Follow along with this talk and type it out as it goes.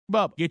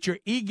Bubba. Get your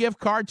e-gift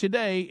card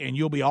today, and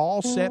you'll be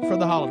all set for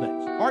the holidays.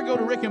 Or go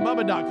to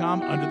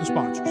rickandbubba.com under the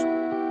sponsors.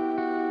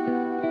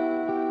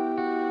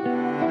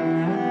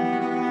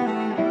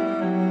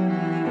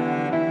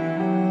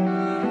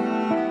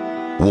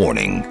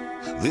 Warning.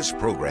 This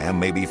program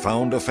may be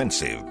found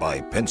offensive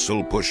by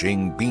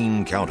pencil-pushing,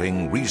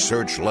 bean-counting,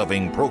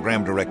 research-loving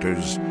program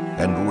directors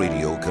and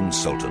radio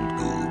consultant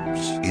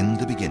goobs. In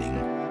the beginning,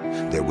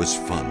 there was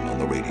fun on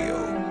the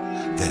radio.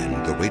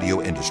 Then the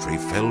radio industry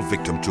fell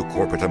victim to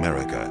corporate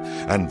America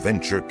and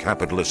venture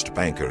capitalist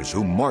bankers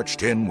who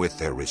marched in with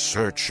their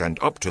research and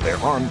up to their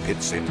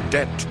armpits in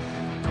debt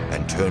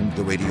and turned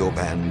the radio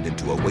band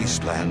into a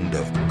wasteland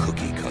of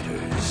cookie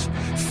cutters,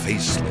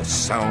 faceless,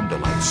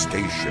 sound-alike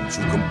stations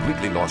who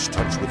completely lost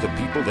touch with the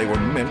people they were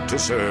meant to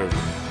serve.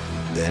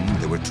 Then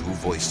there were two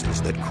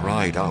voices that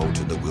cried out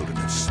in the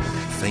wilderness,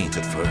 faint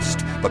at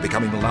first, but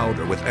becoming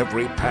louder with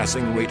every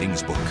passing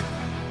ratings book.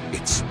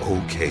 It's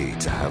okay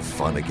to have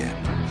fun again,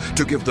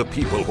 to give the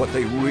people what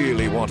they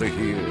really want to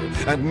hear,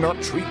 and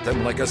not treat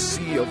them like a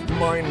sea of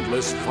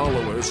mindless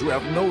followers who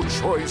have no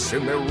choice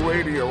in their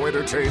radio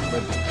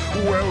entertainment.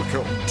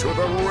 Welcome to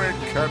the Rick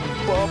and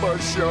Bubba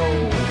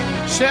Show.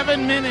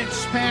 7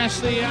 minutes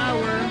past the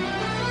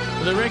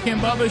hour. The Rick and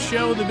Bubba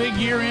Show, the big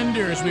year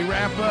ender as we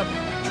wrap up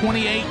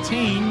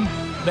 2018.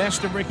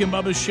 Best of Rick and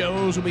Bubba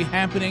shows will be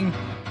happening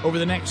over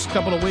the next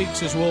couple of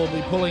weeks as we'll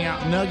be pulling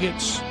out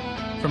nuggets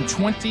from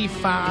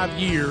 25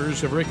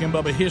 years of Rick and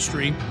Bubba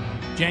history.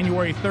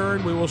 January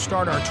 3rd, we will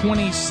start our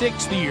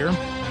 26th year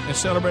and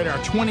celebrate our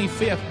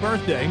 25th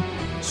birthday.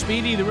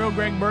 Speedy, the real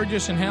Greg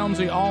Burgess, and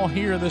Helmsy all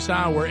here this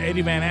hour.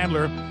 Eddie Van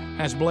Adler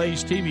has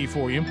Blaze TV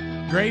for you.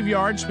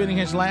 Graveyard spending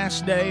his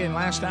last day and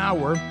last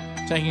hour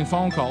taking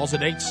phone calls at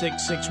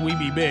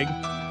 866-WE-BE-BIG,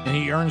 and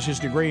he earns his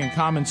degree in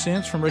common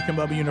sense from Rick and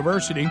Bubba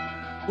University,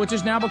 which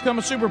has now become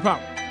a superpower.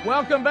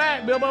 Welcome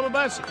back, Bill Bubba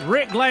Bussey.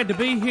 Rick, glad to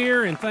be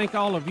here, and thank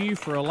all of you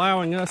for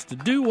allowing us to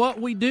do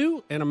what we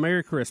do, and a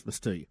Merry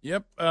Christmas to you.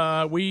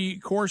 Yep. We,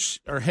 of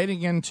course, are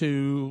heading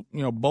into,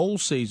 bowl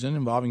season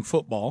involving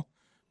football.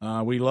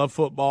 We love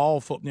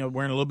football.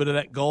 We're in a little bit of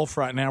that gulf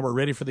right now. We're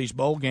ready for these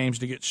bowl games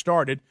to get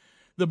started.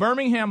 The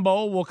Birmingham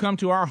Bowl will come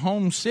to our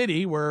home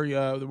city,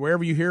 where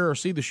wherever you hear or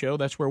see the show,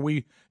 that's where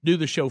we do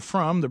the show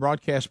from, the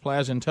Broadcast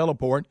Plaza and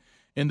Teleport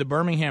in the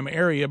Birmingham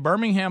area.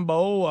 Birmingham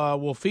Bowl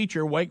will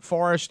feature Wake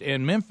Forest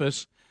and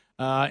Memphis,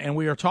 and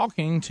we are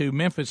talking to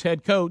Memphis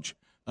head coach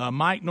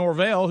Mike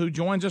Norvell, who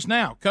joins us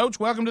now.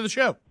 Coach, welcome to the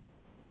show.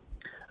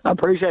 I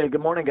appreciate it.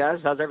 Good morning, guys.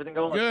 How's everything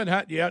going? Good.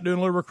 You out doing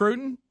a little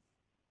recruiting?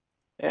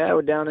 Yeah,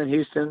 we're down in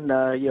Houston.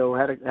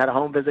 Had a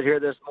home visit here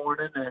this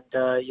morning, and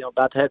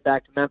about to head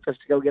back to Memphis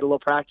to go get a little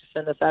practice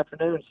in this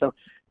afternoon. So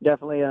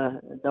definitely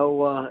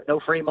no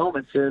free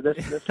moments here this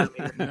time of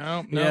year.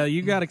 No. Yeah,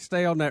 you got to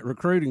stay on that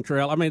recruiting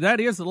trail. I mean, that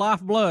is the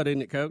lifeblood,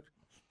 isn't it, Coach?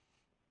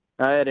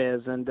 It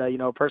is, and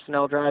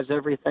personnel drives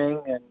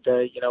everything, and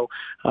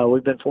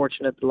we've been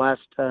fortunate the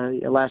last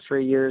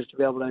 3 years to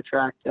be able to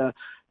attract a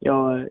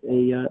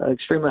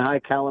extremely high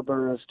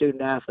caliber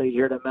student athlete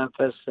here to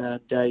Memphis,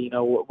 and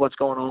what's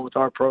going on with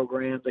our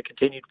program, the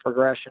continued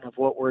progression of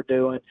what we're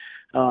doing.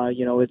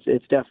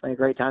 It's definitely a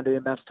great time to be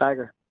a Memphis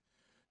Tiger.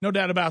 No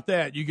doubt about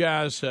that. You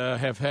guys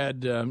have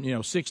had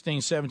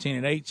 16, 17,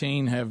 and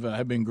 18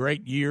 have been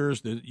great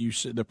years.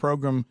 The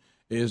program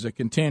is a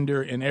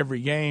contender in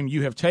every game.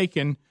 You have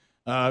taken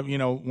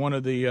one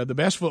of the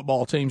best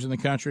football teams in the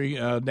country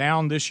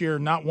down this year,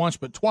 not once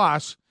but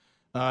twice.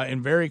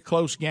 In very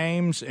close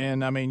games,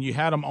 and, you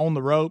had them on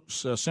the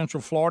ropes,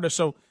 Central Florida.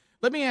 So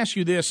let me ask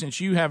you this, since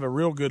you have a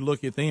real good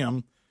look at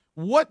them,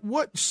 what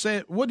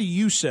do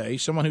you say,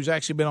 someone who's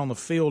actually been on the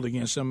field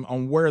against them,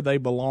 on where they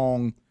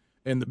belong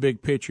in the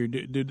big picture?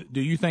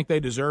 Do you think they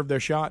deserve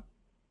their shot?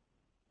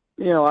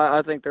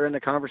 I think they're in the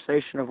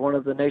conversation of one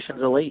of the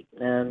nation's elite,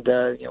 and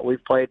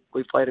we've played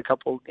a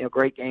couple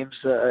great games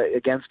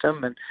against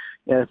them, and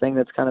the thing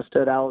that's kind of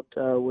stood out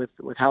with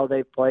how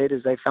they played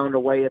is they found a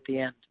way at the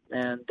end.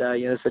 And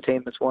it's a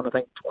team that's won, I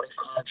think,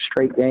 25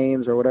 straight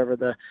games or whatever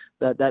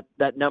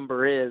that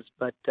number is.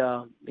 But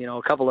a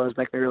couple of those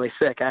make me really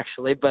sick,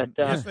 actually. But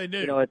yes, they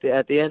do. At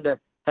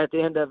the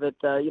end of it,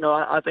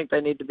 I think they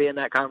need to be in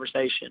that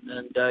conversation,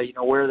 and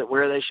where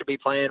they should be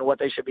playing, what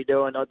they should be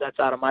doing. That's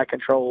out of my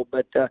control,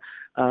 but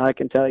I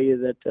can tell you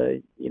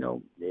that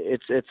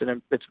it's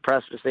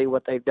impressive to see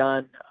what they've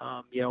done.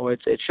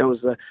 It shows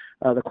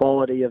the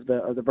quality of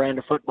the brand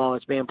of football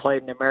that's being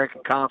played in the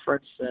American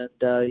Conference, and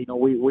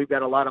we've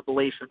got a lot of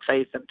belief and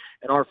faith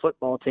in our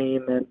football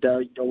team, and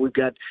we've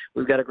got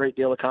a great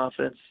deal of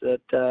confidence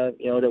that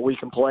that we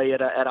can play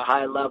at a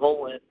high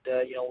level, and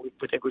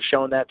we think we've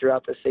shown that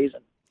throughout this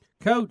season.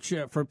 Coach,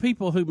 for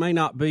people who may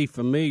not be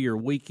familiar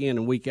week in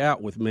and week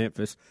out with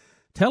Memphis,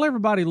 tell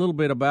everybody a little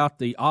bit about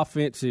the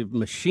offensive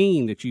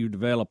machine that you've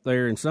developed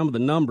there and some of the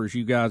numbers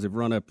you guys have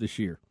run up this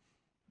year.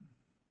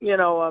 We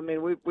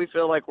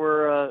feel like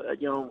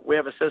we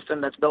have a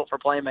system that's built for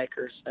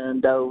playmakers,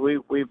 and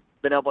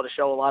been able to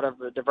show a lot of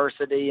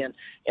diversity and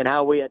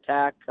how we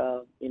attack.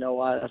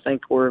 I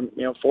think we're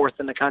fourth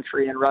in the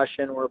country in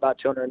rushing. We're about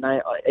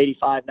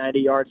 285, 90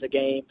 yards a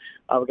game.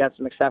 We've got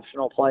some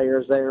exceptional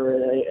players there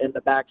in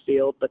the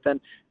backfield, but then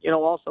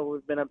also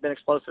we've been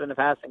explosive in the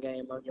passing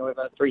game. We have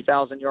a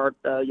 3,000-yard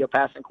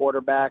passing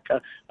quarterback,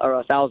 or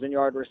a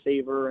 1,000-yard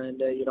receiver,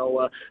 and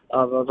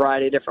a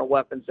variety of different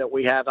weapons that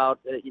we have out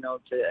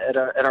at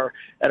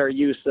our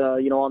use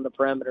on the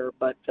perimeter.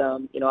 But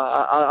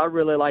I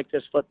really like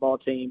this football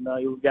team.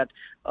 We've got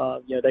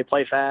they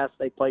play fast,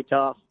 they play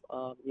tough.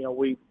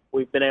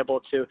 We've been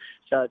able to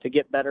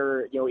get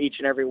better each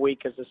and every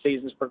week as the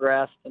season's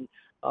progressed, and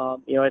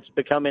it's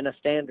becoming a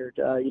standard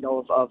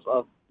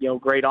of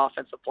great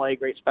offensive play,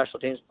 great special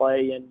teams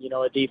play, and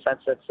a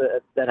defense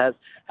that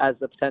has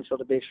the potential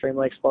to be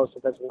extremely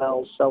explosive as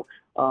well. So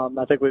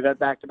I think we've had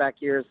back-to-back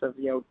years of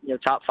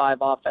top 5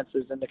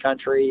 offenses in the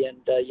country, and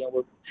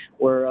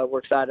we're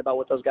excited about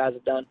what those guys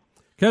have done.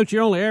 Coach,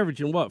 you're only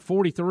averaging,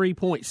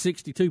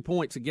 43.62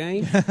 points a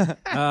game?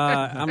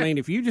 I mean,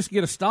 if you just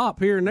get a stop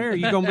here and there,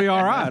 you're going to be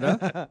all right,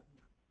 huh?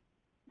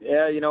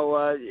 Yeah,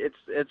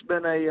 it's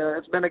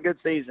been a good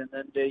season,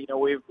 and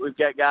we've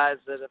got guys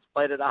that have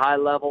played at a high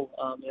level.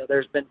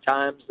 There's been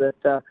times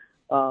that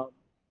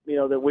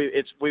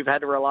we've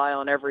had to rely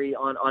on every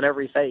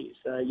phase.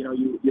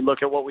 You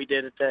look at what we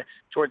did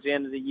towards the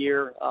end of the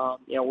year.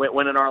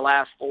 Winning our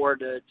last 4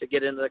 to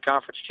get into the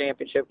conference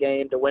championship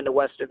game, to win the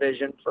West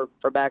Division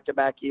for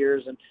back-to-back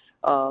years, and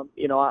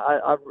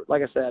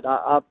like I said,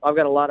 I've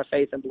got a lot of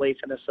faith and belief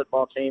in this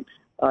football team.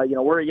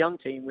 We're a young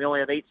team. We only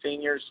have 8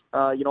 seniors,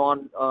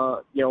 on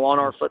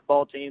our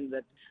football team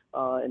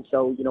and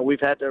so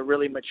we've had to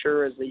really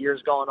mature as the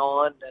year's gone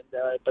on.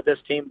 And but this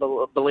team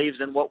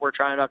believes in what we're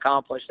trying to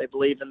accomplish. They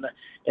believe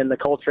in the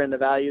culture and the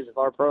values of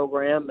our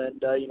program,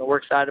 and we're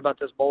excited about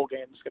this bowl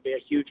game. It's going to be a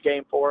huge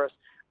game for us.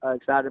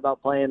 Excited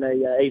about playing a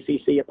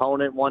ACC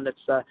opponent, one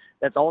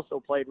that's also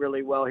played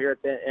really well here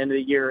at the end of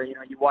the year.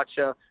 You watch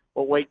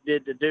what Wake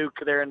did to Duke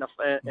there in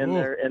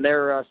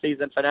their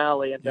season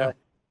finale, and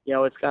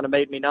it's kind of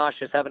made me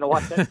nauseous having to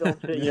watch that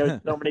film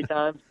so many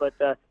times. But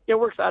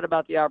we're excited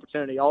about the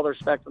opportunity. All the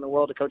respect in the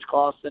world to Coach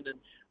Clausen and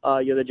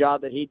the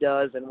job that he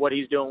does and what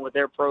he's doing with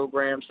their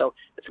program. So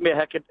it's going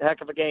to be a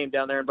heck of a game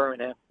down there in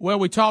Birmingham. Well,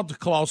 we talked to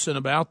Clausen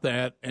about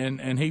that,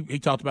 and he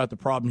talked about the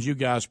problems you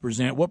guys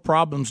present. What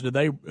problems do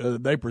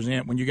they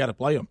present when you got to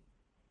play them?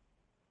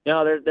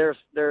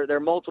 They're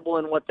multiple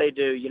in what they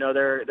do.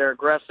 They're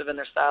aggressive in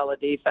their style of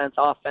defense.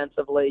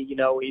 Offensively,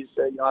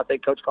 I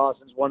think Coach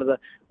Clausen's one of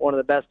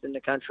the best in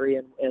the country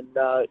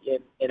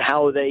in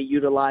how they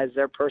utilize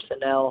their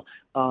personnel.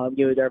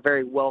 They're a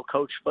very well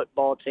coached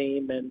football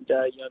team, and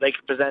they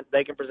can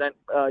present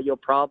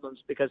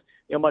problems because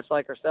much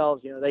like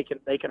ourselves,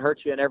 they can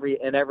hurt you in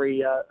every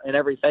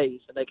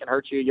phase, and they can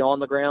hurt you on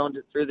the ground,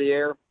 through the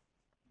air,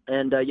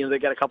 and they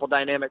got a couple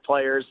dynamic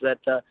players that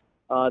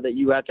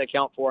you have to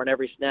account for in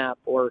every snap,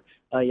 or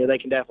they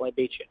can definitely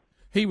beat you.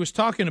 He was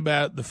talking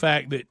about the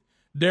fact that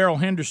Darrell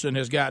Henderson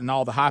has gotten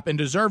all the hype, and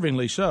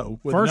deservingly so.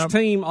 First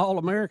team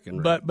All-American.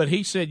 Right? But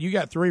he said you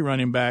got 3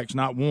 running backs,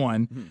 not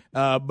 1.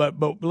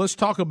 But let's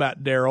talk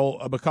about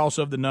Darrell because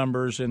of the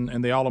numbers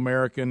and the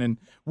All-American, and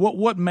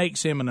what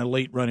makes him an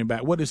elite running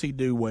back. What does he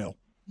do well?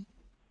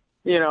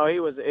 He's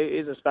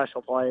a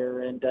special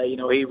player, and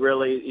he's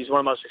one of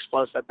the most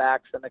explosive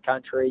backs in the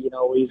country.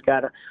 He's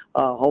got a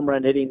home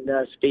run hitting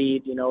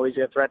speed. He's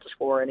a threat to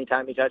score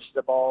anytime he touches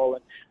the ball,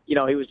 and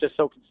he was just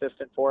so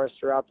consistent for us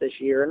throughout this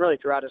year and really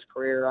throughout his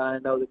career. I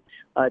know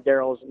that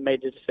Darrell's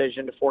made the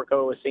decision to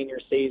forego a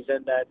senior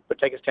season that would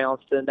take his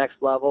talents to the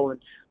next level,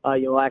 and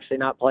actually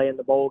not play in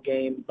the bowl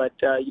game. But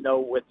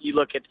with you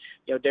look at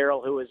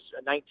Darrell, who was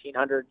a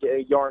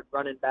 1,900-yard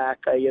running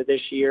back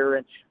this year,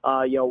 and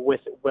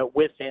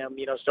with him,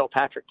 still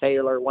Patrick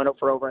Taylor went up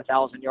for over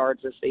 1,000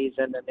 yards this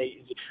season,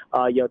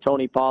 and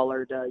Tony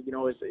Pollard, has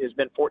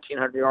been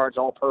 1,400 yards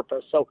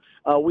all-purpose. So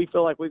we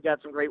feel like we've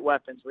got some great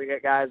weapons. We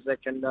got guys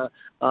that can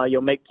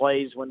make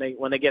plays when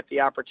they get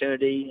the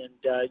opportunity,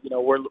 and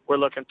we're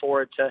looking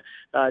forward to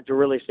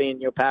really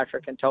seeing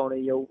Patrick and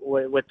Tony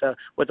with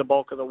the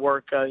bulk of the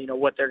work.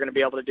 What they're going to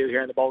be able to do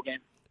here in the bowl game.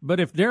 But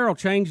if Darrell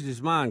changed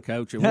his mind,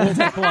 Coach, and wants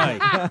to play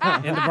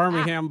in the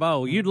Birmingham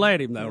Bowl, you'd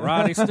let him, though,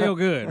 right? He's still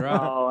good, right?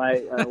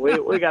 Oh,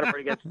 we got a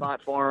pretty good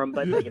spot for him.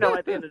 But at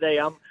the end of the day,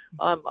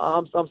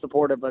 I'm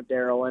supportive of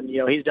Darrell, and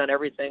he's done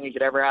everything he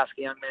could ever ask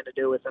a young man to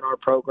do within our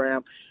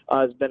program.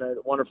 He's been a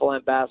wonderful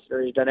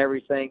ambassador. He's done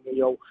everything.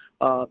 You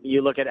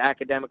look at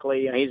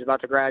academically, he's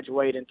about to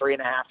graduate in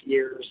 3.5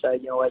 years.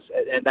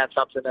 And that's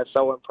something that's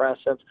so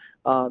impressive.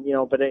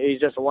 But he's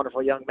just a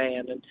wonderful young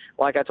man, and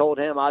like I told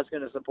him, I was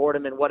going to support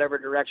him in whatever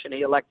direction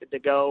he elected to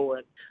go,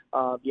 and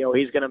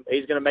he's going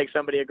to make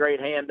somebody a great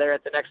hand there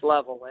at the next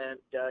level, and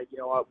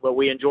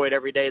we enjoyed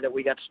every day that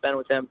we got to spend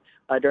with him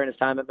during his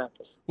time at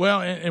Memphis.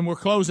 Well, and we're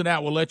closing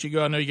out. We'll let you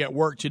go. I know you got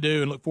work to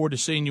do, and look forward to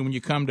seeing you when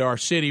you come to our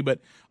city.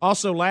 But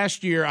also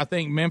last year, I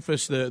think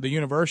Memphis, the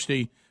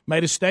university,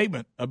 made a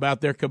statement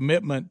about their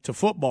commitment to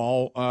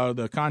football,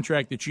 the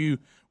contract that you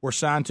were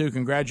signed to.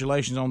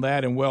 Congratulations on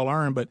that, and well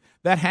earned. But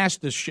that has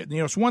to,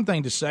 it's one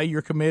thing to say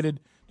you're committed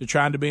to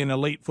trying to be an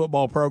elite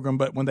football program,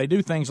 but when they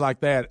do things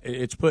like that,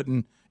 it's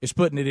putting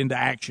it into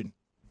action.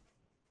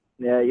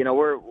 Yeah,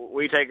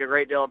 we take a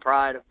great deal of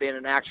pride of being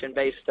an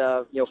action-based,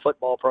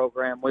 football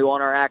program. We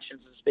want our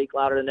actions to speak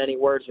louder than any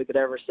words we could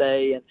ever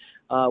say, and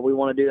we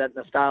want to do that in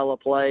the style of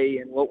play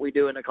and what we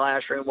do in the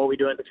classroom, what we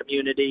do in the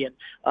community. And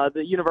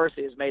the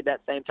university has made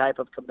that same type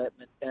of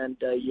commitment. And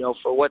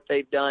for what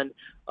they've done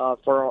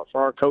for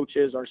our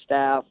coaches, our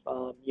staff,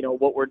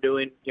 what we're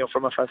doing,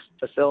 from a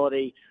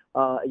facility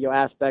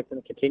aspect and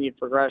the continued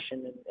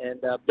progression and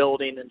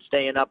building and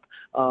staying up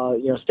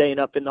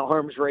in the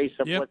arms race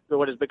of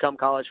what has become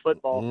college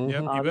football.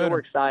 We're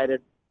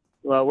excited.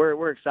 Well,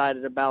 we're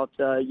excited about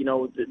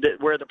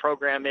where the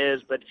program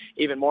is, but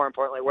even more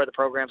importantly, where the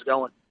program's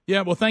going.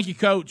 Yeah, well, thank you,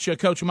 Coach.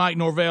 Coach Mike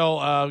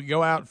Norvell,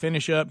 go out,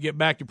 finish up, get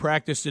back to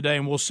practice today,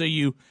 and we'll see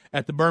you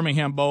at the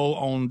Birmingham Bowl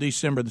on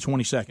December the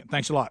 22nd.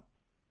 Thanks a lot.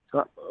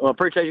 Well,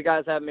 appreciate you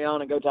guys having me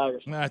on, and go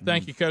Tigers.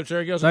 Thank you, Coach.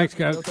 There he goes. Thanks,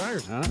 Coach. Go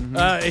Tigers.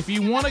 If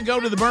you want to go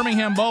to the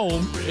Birmingham Bowl,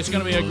 it's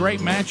going to be a great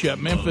matchup,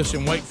 Memphis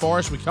and Wake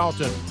Forest. We talked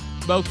to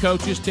both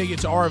coaches.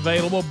 Tickets are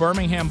available,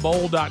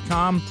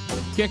 birminghambowl.com.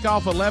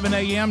 Kickoff 11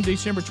 a.m.,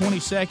 December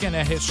 22nd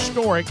at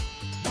historic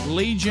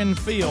Legion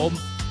Field.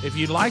 If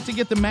you'd like to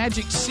get the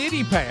Magic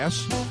City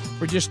Pass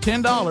for just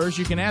 $10,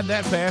 you can add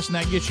that pass, and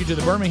that gets you to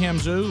the Birmingham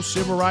Zoo,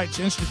 Civil Rights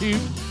Institute,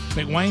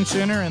 McWane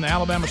Center, and the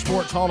Alabama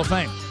Sports Hall of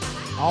Fame.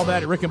 All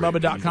that at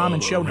rickandbubba.com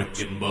and show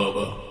notes.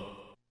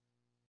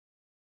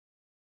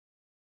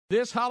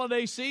 This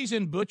holiday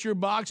season, Butcher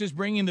Box is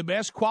bringing the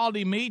best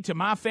quality meat to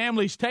my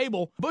family's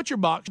table. Butcher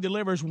Box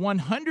delivers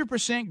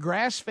 100%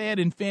 grass-fed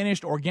and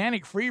finished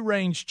organic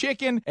free-range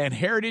chicken and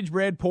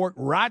heritage-bred pork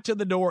right to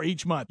the door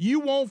each month.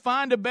 You won't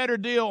find a better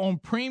deal on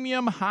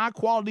premium,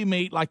 high-quality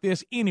meat like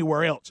this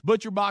anywhere else.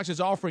 Butcher Box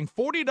is offering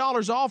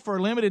 $40 off for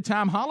a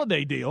limited-time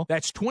holiday deal.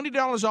 That's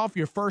 $20 off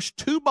your first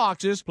 2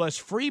 boxes plus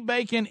free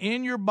bacon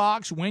in your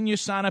box when you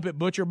sign up at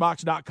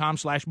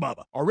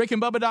butcherbox.com/Bubba or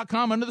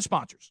rickandbubba.com under the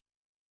sponsors.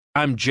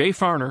 I'm Jay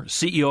Farner,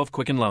 CEO of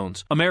Quicken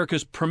Loans,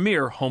 America's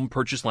premier home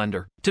purchase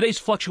lender. Today's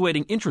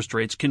fluctuating interest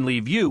rates can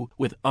leave you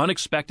with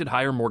unexpected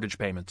higher mortgage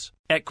payments.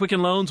 At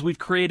Quicken Loans, we've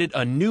created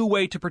a new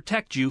way to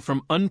protect you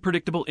from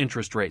unpredictable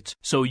interest rates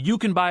so you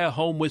can buy a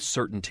home with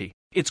certainty.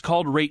 It's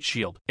called Rate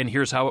Shield, and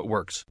here's how it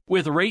works.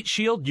 With Rate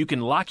Shield, you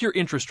can lock your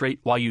interest rate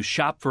while you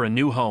shop for a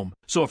new home.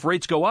 So if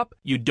rates go up,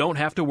 you don't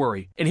have to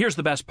worry. And here's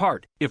the best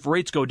part. If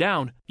rates go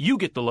down, you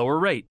get the lower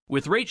rate.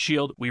 With Rate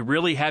Shield, we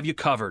really have you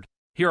covered.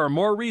 Here are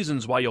more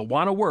reasons why you'll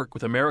want to work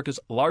with America's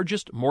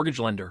largest mortgage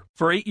lender.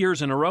 For 8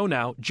 years in a row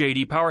now,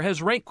 J.D. Power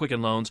has ranked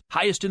Quicken Loans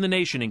highest in the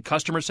nation in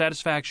customer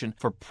satisfaction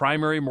for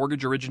primary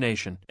mortgage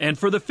origination. And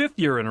for the 5th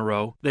year in a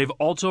row, they've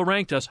also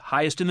ranked us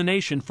highest in the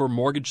nation for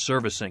mortgage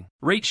servicing.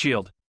 Rate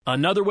Shield,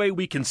 another way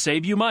we can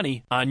save you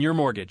money on your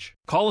mortgage.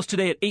 Call us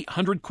today at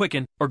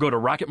 800-QUICKEN or go to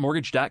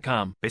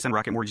rocketmortgage.com. Based on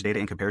Rocket Mortgage data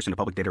in comparison to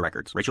public data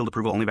records. Rate Shield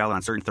approval only valid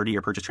on certain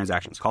 30-year purchase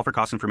transactions. Call for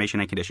cost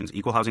information and conditions.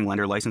 Equal housing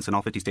lender licensed in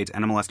all 50 states.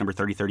 NMLS number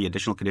 3030.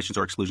 Additional conditions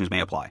or exclusions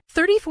may apply.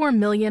 34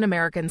 million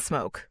Americans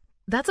smoke.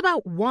 That's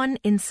about 1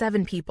 in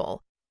 7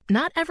 people.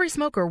 Not every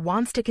smoker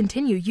wants to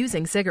continue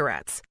using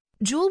cigarettes.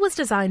 Juul was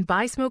designed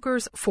by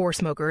smokers for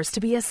smokers to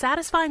be a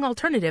satisfying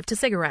alternative to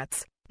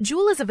cigarettes.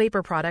 Juul is a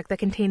vapor product that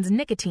contains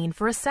nicotine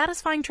for a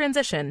satisfying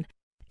transition.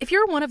 If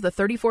you're one of the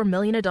 34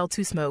 million adults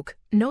who smoke,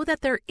 know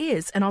that there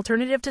is an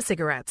alternative to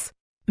cigarettes.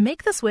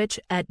 Make the switch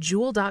at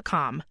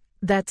Juul.com.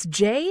 That's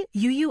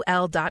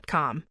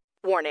JUUL.com.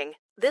 Warning,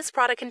 this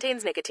product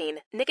contains nicotine.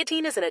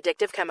 Nicotine is an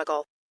addictive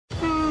chemical.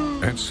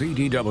 At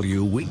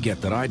CDW, we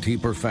get that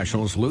IT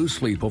professionals lose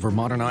sleep over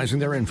modernizing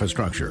their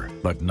infrastructure,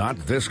 but not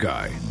this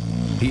guy.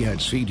 He had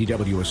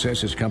CDW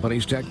assess his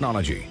company's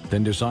technology,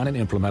 then design and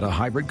implement a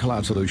hybrid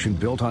cloud solution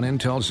built on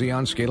Intel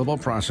Xeon scalable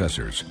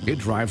processors. It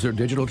drives their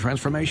digital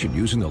transformation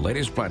using the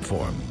latest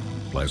platform.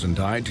 Pleasant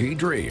IT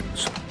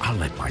dreams. I'll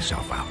let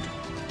myself out.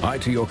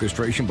 IT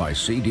orchestration by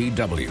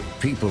CDW.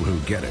 People who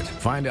get it.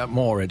 Find out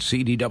more at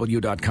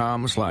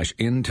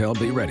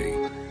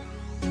cdw.com/IntelBeReady.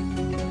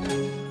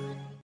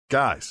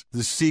 Guys,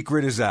 the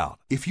secret is out.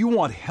 If you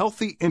want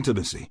healthy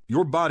intimacy,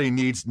 your body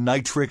needs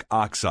nitric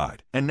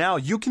oxide. And now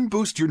you can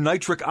boost your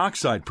nitric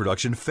oxide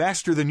production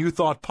faster than you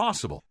thought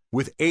possible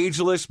with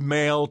Ageless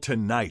Male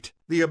Tonight,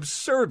 the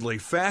absurdly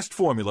fast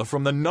formula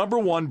from the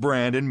 #1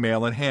 brand in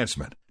male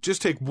enhancement.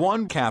 Just take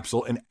 1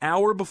 capsule an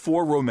hour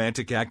before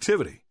romantic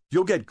activity.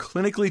 You'll get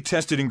clinically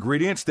tested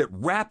ingredients that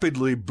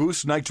rapidly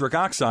boost nitric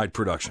oxide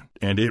production,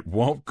 and it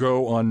won't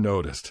go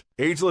unnoticed.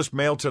 Ageless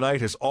Male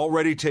Tonight has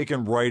already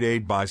taken Rite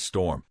Aid by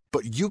storm.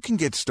 But you can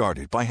get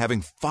started by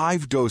having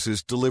 5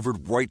 doses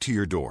delivered right to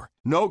your door.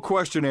 No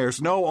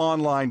questionnaires, no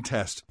online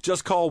test.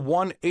 Just call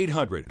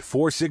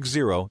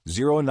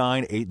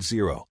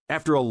 1-800-460-0980.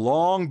 After a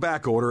long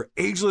back order,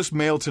 Ageless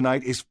Male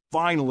Tonight is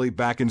finally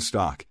back in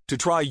stock. To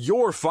try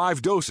your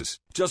 5 doses,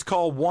 just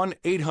call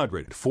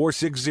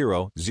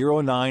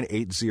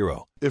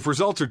 1-800-460-0980. If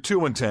results are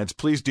too intense,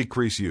 please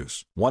decrease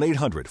use.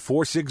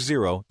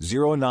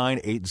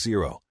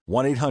 1-800-460-0980.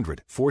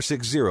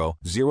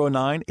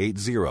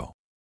 1-800-460-0980.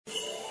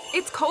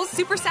 It's Kohl's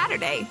Super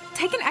Saturday.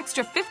 Take an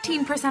extra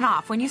 15%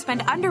 off when you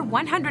spend under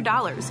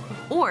 $100.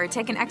 Or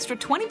take an extra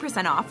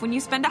 20% off when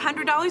you spend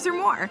 $100 or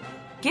more.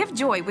 Give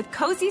joy with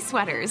cozy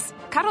sweaters,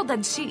 cuddle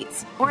bed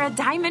sheets, or a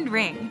diamond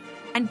ring.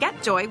 And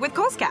get joy with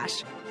Kohl's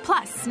Cash.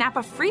 Plus, snap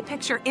a free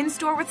picture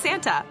in-store with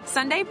Santa,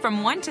 Sunday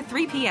from 1 to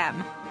 3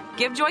 p.m.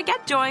 Give joy,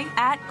 get joy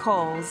at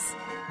Kohl's.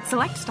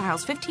 Select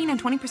styles, 15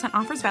 and 20%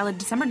 offers valid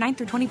December 9th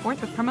through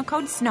 24th with promo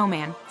code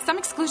SNOWMAN. Some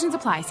exclusions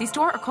apply. See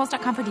store or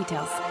kohls.com for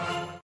details.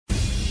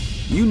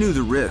 You knew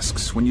the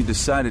risks when you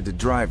decided to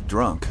drive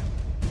drunk.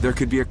 There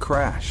could be a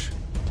crash.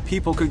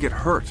 People could get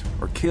hurt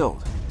or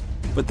killed.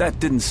 But that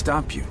didn't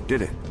stop you,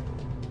 did it?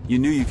 You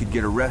knew you could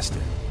get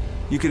arrested.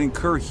 You could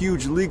incur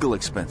huge legal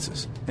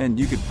expenses, and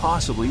you could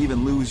possibly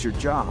even lose your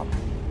job.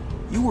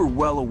 You were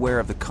well aware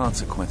of the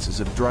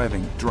consequences of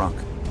driving drunk.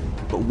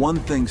 But one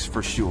thing's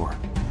for sure.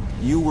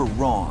 You were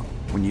wrong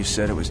when you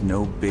said it was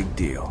no big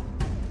deal.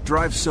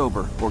 Drive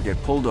sober or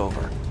get pulled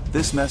over.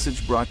 This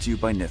message brought to you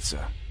by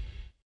NHTSA.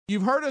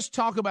 You've heard us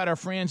talk about our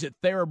friends at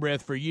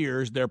TheraBreath for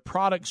years. Their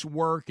products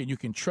work, and you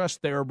can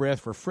trust TheraBreath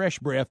for fresh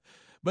breath.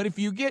 But if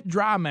you get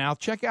dry mouth,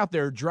 check out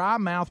their dry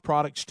mouth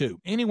products,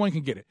 too. Anyone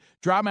can get it.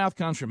 Dry mouth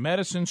comes from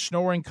medicine,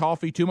 snoring,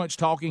 coffee, too much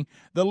talking.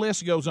 The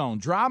list goes on.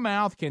 Dry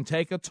mouth can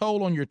take a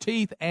toll on your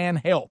teeth and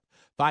health.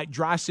 Fight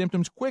dry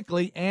symptoms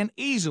quickly and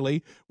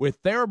easily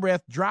with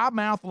TheraBreath dry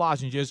mouth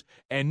lozenges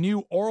and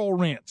new oral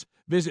rinse.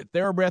 Visit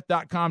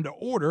TheraBreath.com to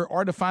order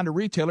or to find a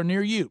retailer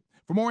near you.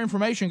 For more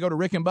information, go to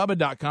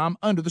rickandbubba.com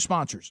under the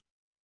sponsors.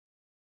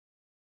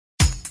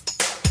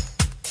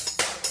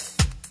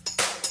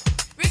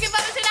 Rick and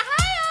Bubba's in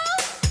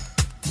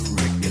Ohio!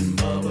 Rick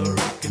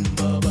and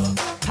Bubba.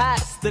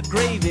 Pass the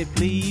gravy,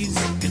 please.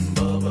 Rick and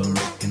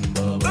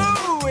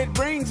Bubba. Ooh, it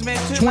brings me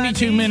to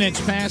 22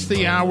 minutes past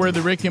the hour of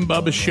the Rick and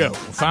Bubba Show.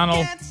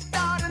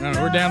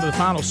 We're down to the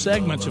final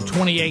segments of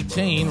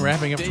 2018,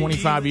 wrapping up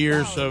 25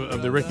 years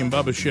of the Rick and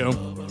Bubba Show.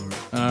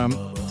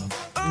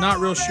 Not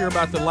real sure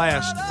about the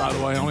last, by the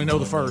way. I only know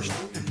the first.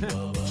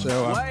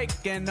 So,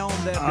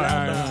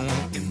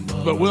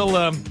 but we'll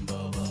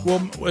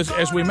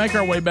as we make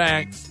our way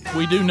back,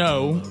 we do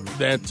know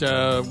that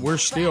we're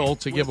still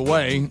to give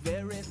away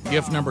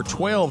gift number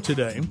 12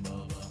 today,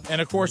 and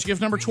of course,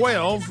 gift number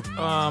 12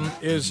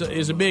 is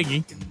a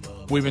biggie.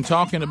 We've been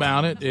talking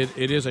about it.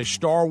 It is a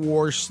Star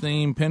Wars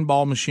themed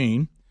pinball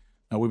machine.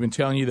 We've been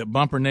telling you that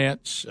Bumper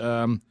Nets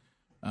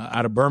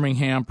out of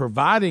Birmingham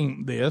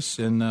providing this,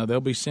 and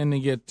they'll be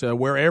sending it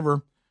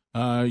wherever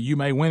you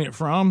may win it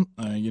from.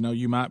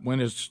 You might win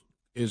as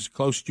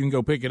close as you can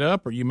go pick it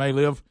up, or you may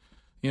live,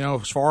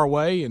 as far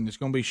away and it's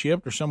going to be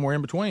shipped or somewhere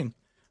in between.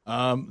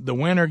 The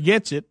winner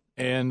gets it,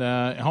 and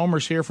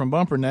Homer's here from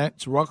Bumper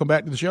Nets. Welcome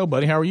back to the show,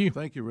 buddy. How are you?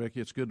 Thank you,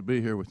 Ricky. It's good to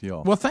be here with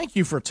y'all. Well, thank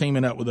you for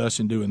teaming up with us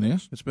and doing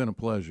this. It's been a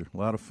pleasure. A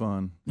lot of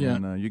fun. Yeah.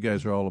 And you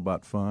guys are all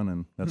about fun,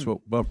 and that's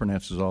what Bumper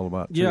Nets is all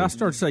about, too. Yeah, I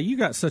started to say, you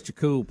got such a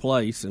cool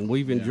place, and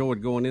we've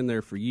enjoyed going in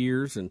there for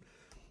years and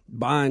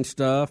buying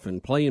stuff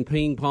and playing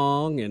ping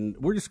pong, and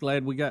we're just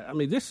glad we got –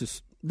 this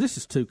is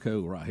too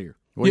cool right here.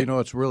 Well,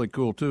 what's really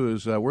cool, too,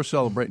 is we're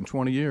celebrating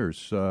 20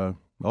 years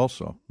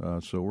also.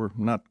 So we're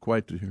not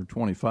quite to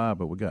 25,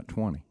 but we got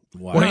 20.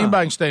 Wow. Well,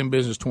 anybody can stay in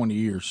business 20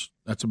 years.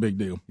 That's a big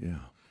deal. Yeah.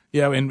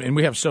 Yeah, and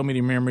we have so many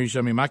memories.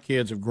 My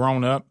kids have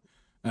grown up,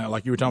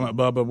 like you were talking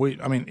about,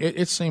 Bubba.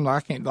 It seemed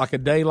like a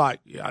day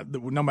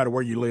no matter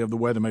where you live, the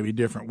weather may be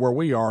different. Where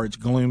we are, it's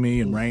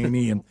gloomy and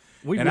rainy. And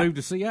we moved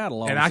to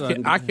Seattle all of a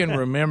sudden. I can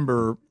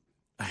remember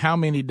how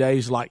many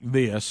days like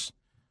this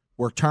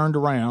were turned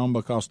around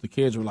because the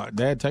kids were like,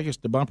 Dad, take us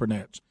to Bumper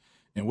Nets.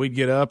 And we'd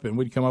get up and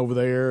we'd come over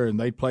there and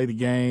they'd play the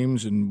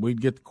games and we'd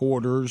get the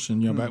quarters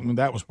and back when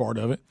that was part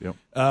of it. Yep.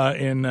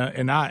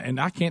 And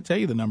I can't tell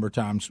you the number of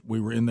times we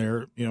were in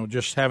there,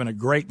 just having a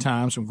great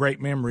time, some great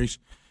memories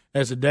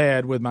as a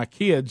dad with my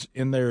kids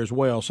in there as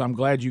well. So I'm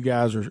glad you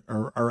guys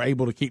are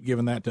able to keep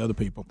giving that to other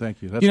people.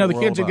 Thank you. That's the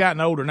kids have gotten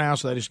older now,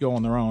 so they just go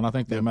on their own. I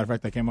think, as a matter of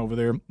fact, they came over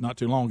there not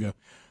too long ago.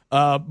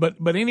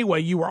 But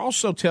anyway, you were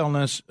also telling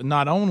us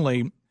not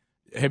only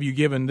have you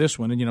given this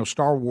one, and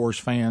Star Wars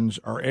fans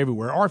are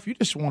everywhere, or if you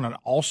just want an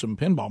awesome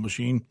pinball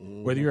machine,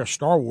 whether you're a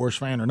Star Wars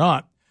fan or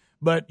not,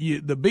 but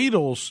the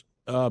Beatles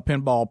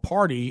pinball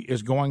party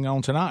is going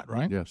on tonight,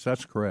 right? Yes,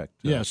 that's correct.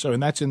 Yeah,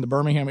 and that's in the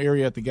Birmingham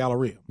area at the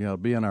Galleria. Yeah, it'll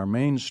be in our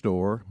main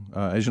store.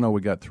 As you know, we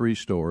got 3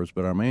 stores,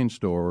 but our main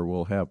store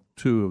will have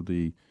 2 of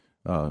the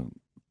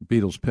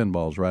Beatles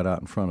pinballs right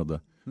out in front of the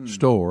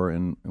store,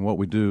 and what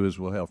we do is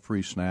we'll have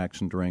free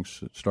snacks and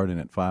drinks starting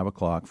at 5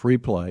 o'clock, free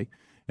play.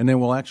 And then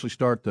we'll actually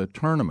start the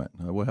tournament.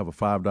 We'll have a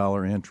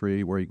 $5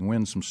 entry where you can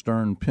win some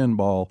Stern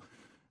pinball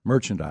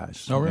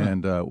merchandise. Oh, really?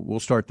 And we'll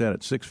start that at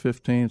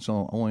 6:15. It's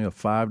only a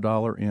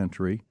 $5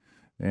 entry,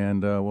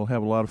 and we'll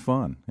have a lot of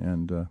fun.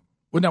 And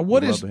well, now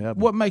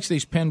what makes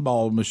these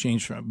pinball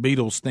machines from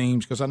Beatles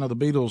themes? Because I know the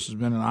Beatles has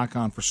been an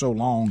icon for so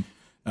long.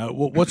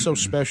 What's so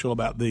special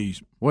about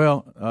these?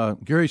 Well,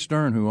 Gary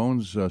Stern, who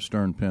owns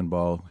Stern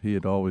Pinball, he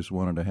had always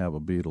wanted to have a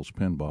Beatles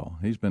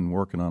pinball. He's been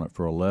working on it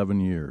for 11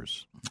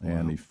 years,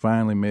 and he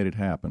finally made it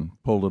happen.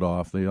 Pulled it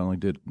off. They only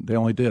did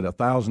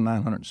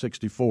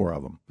 1,964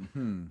 of them.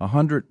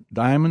 100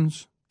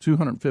 diamonds,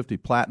 250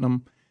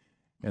 platinum,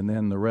 and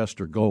then the rest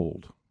are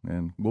gold.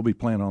 And we'll be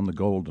playing on the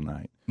gold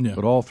tonight. Yeah.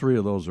 But all three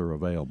of those are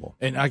available.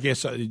 And I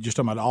guess just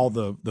talking about all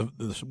the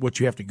what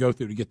you have to go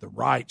through to get the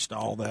rights to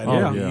all that.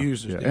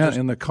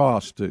 And the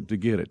cost to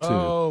get it, too.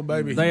 Oh,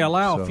 baby. They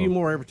allow a few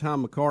more every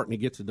time McCartney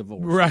gets a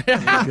divorce. Right.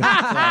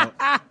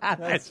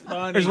 That's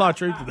funny. There's a lot of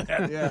truth to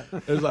that. Yeah.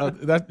 There's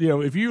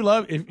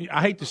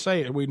I hate to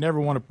say it, we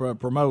never want to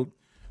promote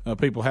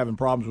people having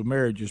problems with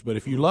marriages, but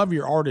if you love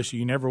your artist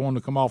and you never want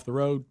to come off the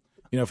road,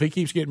 if he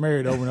keeps getting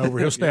married over and over,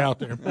 he'll stay out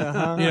there.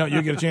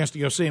 You'll get a chance to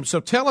go see him.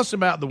 So tell us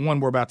about the one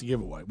we're about to give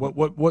away.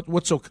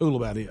 What's so cool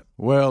about it?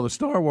 Well, the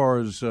Star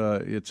Wars,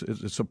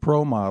 it's a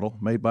pro model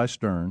made by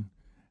Stern,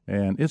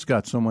 and it's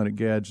got so many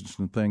gadgets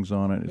and things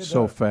on it. It's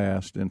so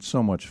fast and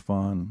so much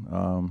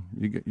fun.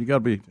 You got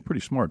to be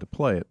pretty smart to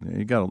play it.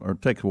 Or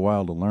it takes a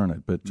while to learn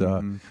it, but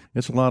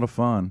it's a lot of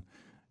fun.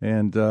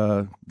 And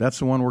that's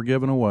the one we're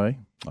giving away.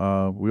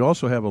 We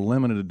also have a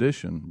limited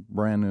edition,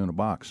 brand new in a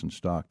box in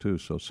stock too.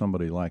 So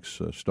somebody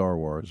likes Star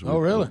Wars.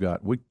 Really?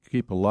 We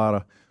keep a lot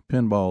of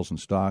pinballs in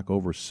stock,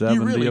 over 70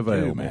 you really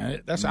available. Do,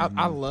 man.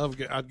 I love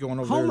going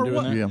over there and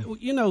doing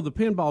that. The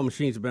pinball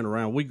machines have been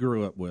around. We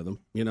grew up with them,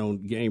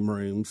 in game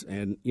rooms,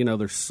 and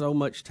there's so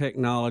much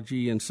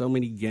technology and so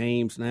many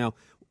games now.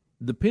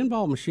 The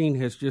pinball machine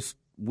has just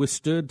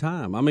withstood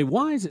time. I mean,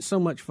 why is it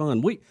so much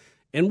fun? We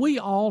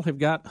all have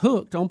got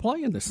hooked on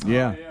playing this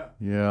thing.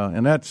 Yeah,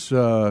 and that's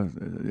I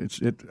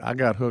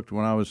got hooked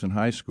when I was in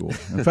high school.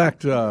 In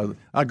fact,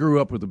 I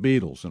grew up with the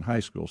Beatles in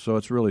high school, so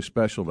it's really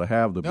special to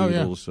have the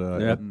Beatles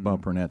at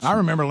Bumpernets. I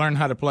remember learning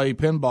how to play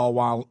pinball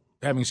while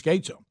having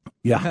skates on.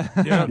 Yeah.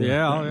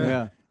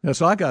 Yeah,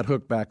 so I got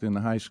hooked back in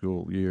the high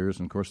school years,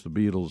 and of course the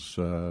Beatles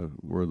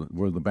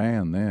were the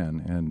band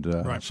then, and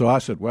so I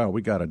said, well,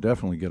 we got to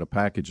definitely get a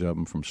package of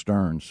them from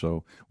Stern.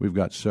 So we've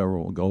got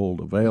several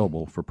gold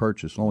available for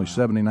purchase, only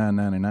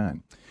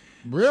 $79.99.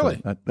 Really?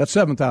 So that's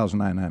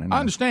 $7,999. I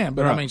understand,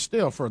 but I mean,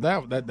 still for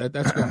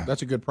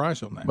that's a good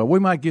price on that. But we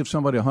might give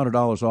somebody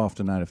 $100 off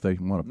tonight if they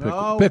want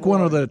to pick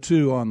one of the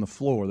two on the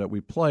floor that we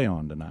play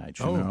on tonight.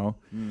 You know,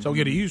 so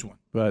get a used one.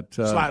 But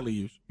slightly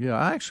used. Yeah,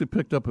 I actually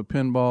picked up a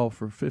pinball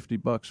for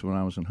 $50 when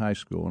I was in high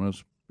school, and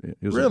it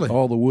was really?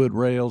 All the wood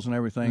rails and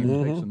everything.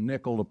 It takes a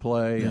nickel to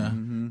play. Yeah.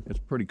 And it's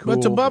pretty cool.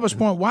 But to Bubba's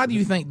point, why do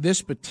you think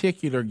this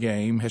particular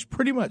game has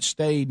pretty much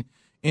stayed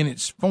in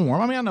its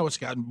form? I mean, I know it's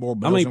gotten more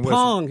bells and whistles.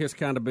 Pong has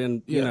kind of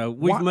been,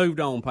 we've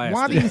moved on past it.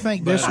 Why do you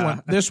think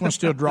this one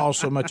still draws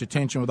so much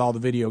attention with all the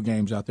video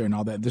games out there and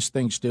all that? This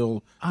thing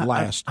still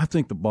lasts. I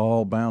think the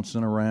ball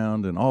bouncing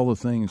around and all the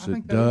things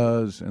it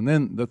does. And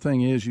then the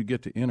thing is, you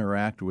get to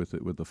interact with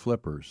it with the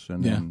flippers.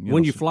 And then,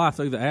 when you fly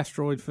through the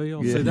asteroid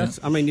field. Yeah.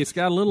 See, it's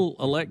got a little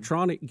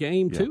electronic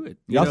game to it.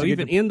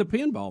 Even in the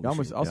pinball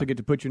machine. You also get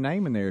to put your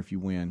name in there if you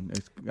win.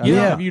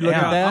 If you look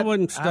at that. I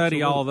wouldn't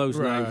study all those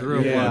names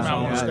real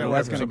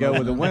well. That's going to go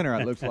with the winner,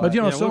 it looks like. But,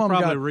 some of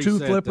them got 2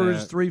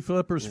 flippers, 3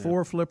 flippers,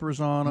 4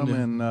 flippers on them,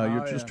 and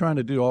you're just trying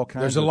to do all kinds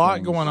of things. There's a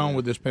lot going on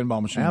with this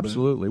pinball machine.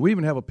 Absolutely. We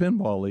even have a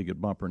pinball league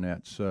at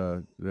Bumpernets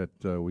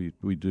that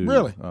we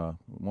do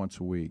once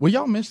a week. Well,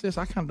 y'all miss this?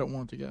 I kind of don't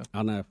want it to go.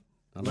 I know.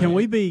 Can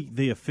we be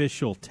the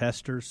official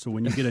testers? So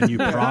when you get a new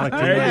product,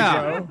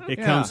 it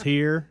comes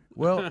here.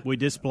 Well, we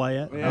display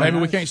it. Yeah. Maybe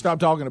we can't stop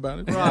talking about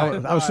it.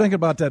 Right. I was thinking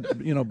about that.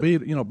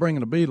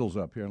 Bringing the Beatles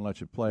up here and let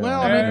you play.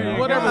 Well,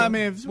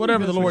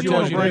 whatever the Lord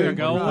tells you to do.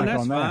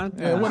 That's fine.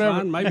 Yeah,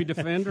 whatever. Maybe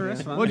Defender.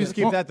 That's fine. We'll just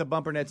keep that the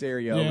Bumpernets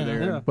area over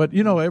there. Yeah. But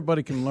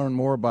everybody can learn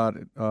more about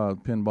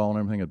pinball and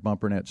everything at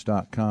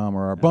bumpernets.com,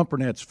 or our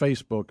Bumpernets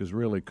Facebook is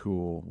really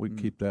cool. We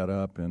keep that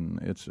up, and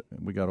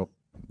we got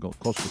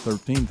close to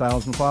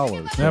 13,000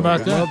 followers. How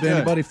about that? Love to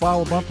anybody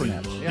follow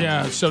Bumpernets.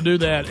 Yeah, so do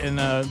that,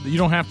 and you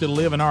don't have to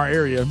live in our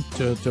area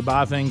to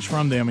buy things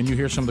from them, and you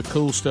hear some of the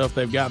cool stuff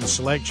they've got in the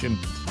selection.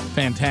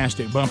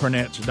 Fantastic,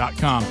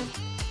 bumpernets.com.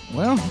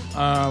 Well,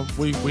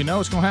 we know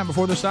it's going to happen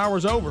before this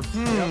hour's over.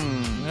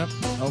 Yep.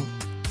 Oh,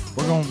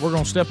 we're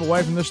going to step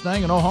away from this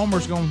thing, and old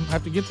Homer's going to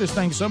have to get this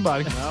thing to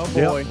somebody. Oh,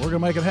 boy. Yep, we're going to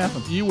make it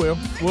happen. You will.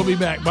 We'll be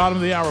back. Bottom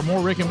of the hour.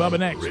 More Rick and Bubba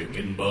next. Rick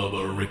and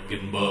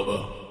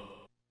Bubba.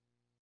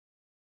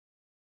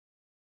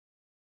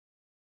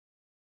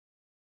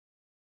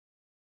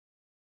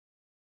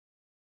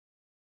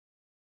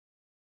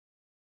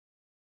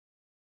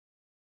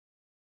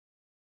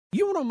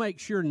 You want to make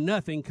sure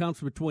nothing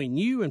comes between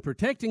you and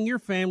protecting your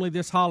family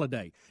this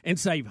holiday and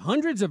save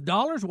hundreds of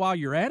dollars while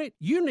you're at it?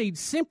 You need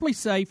Simply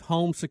Safe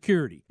Home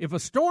Security. If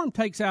a storm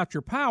takes out your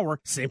power,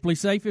 Simply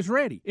Safe is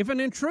ready. If an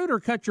intruder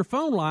cuts your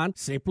phone line,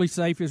 Simply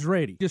Safe is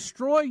ready.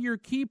 Destroy your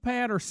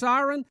keypad or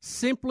siren,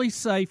 Simply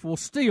Safe will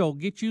still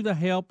get you the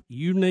help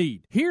you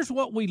need. Here's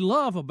what we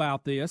love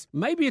about this.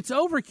 Maybe it's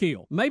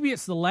overkill. Maybe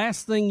it's the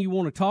last thing you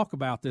want to talk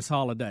about this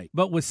holiday.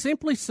 But with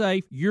Simply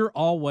Safe, you're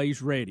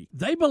always ready.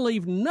 They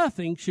believe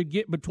nothing should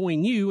get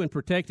between you and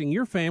protecting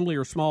your family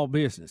or small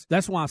business.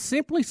 That's why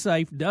Simply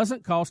Safe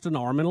doesn't cost an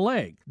arm and a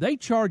leg. They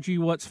charge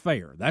you what's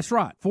fair. That's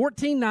right,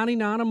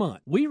 $14.99 a month.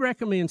 We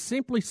recommend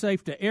Simply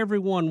Safe to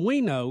everyone we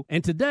know,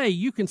 and today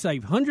you can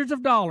save hundreds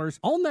of dollars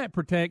on that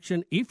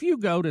protection if you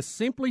go to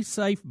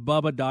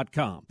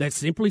simplysafebubba.com.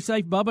 That's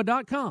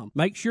simplysafebubba.com.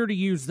 Make sure to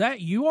use that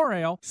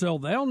URL so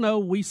they'll know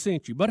we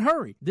sent you. But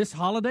hurry, this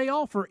holiday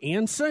offer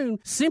ends soon.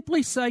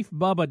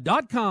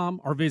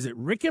 Simplysafebubba.com or visit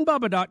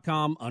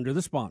rickandbubba.com under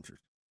the sponsors.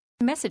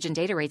 Message and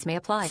data rates may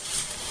apply.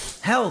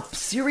 Help!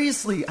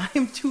 Seriously, I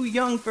am too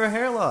young for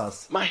hair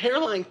loss. My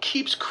hairline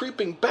keeps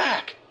creeping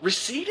back.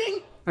 Receding?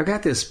 I've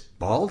got this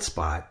bald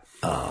spot.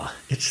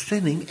 It's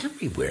thinning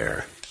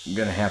everywhere. I'm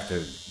gonna have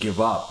to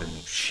give up and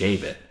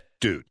shave it.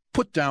 Dude,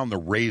 put down the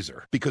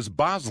razor, because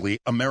Bosley,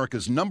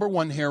 America's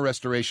 #1 hair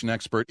restoration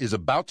expert, is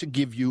about to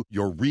give you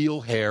your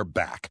real hair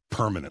back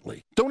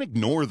permanently. Don't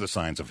ignore the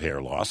signs of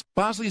hair loss.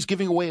 Bosley is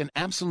giving away an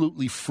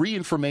absolutely free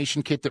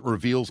information kit that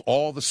reveals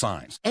all the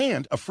signs,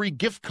 and a free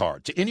gift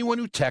card to anyone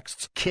who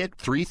texts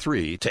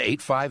KIT33 to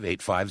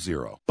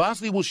 85850.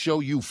 Bosley will show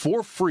you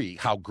for free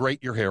how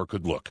great your hair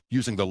could look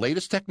using the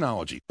latest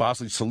technology.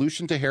 Bosley's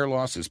solution to hair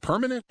loss is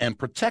permanent and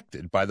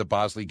protected by the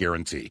Bosley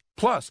Guarantee.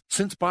 Plus,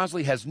 since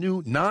Bosley has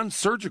new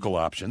non-surgical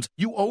options,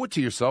 you owe it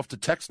to yourself to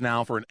text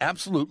now for an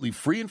absolutely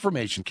free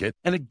information kit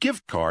and a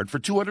gift card for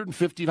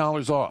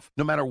 $250 off,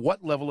 no matter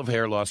what level of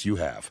hair loss you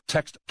have.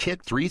 Text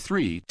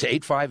KIT33 to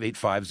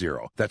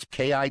 85850. That's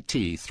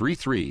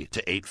KIT33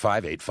 to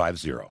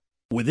 85850.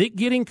 With it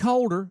getting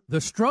colder, the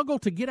struggle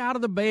to get out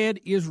of the bed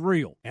is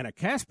real, and a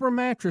Casper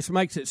mattress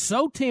makes it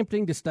so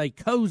tempting to stay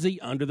cozy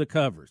under the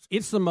covers.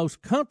 It's the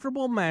most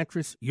comfortable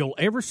mattress you'll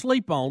ever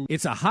sleep on.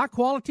 It's a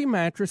high-quality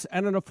mattress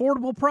at an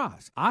affordable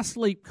price. I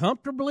sleep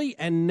comfortably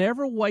and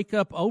never wake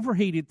up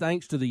overheated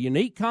thanks to the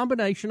unique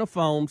combination of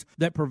foams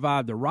that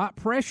provide the right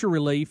pressure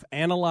relief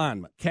and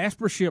alignment.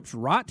 Casper ships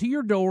right to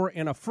your door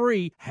in a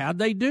free "How'd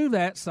they do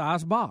that?"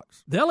 size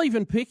box. They'll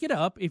even pick it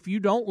up if you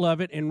don't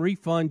love it and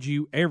refund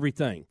you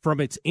everything.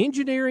 From its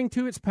engineering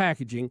to its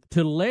packaging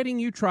to letting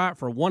you try it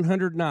for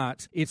 100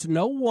 nights, it's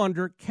no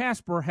wonder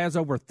Casper has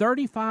over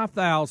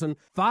 35,000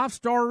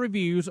 five-star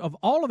reviews of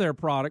all of their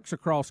products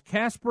across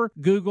Casper,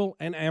 Google,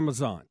 and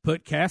Amazon.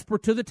 Put Casper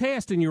to the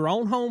test in your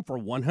own home for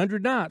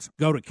 100 nights.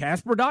 Go to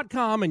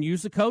Casper.com and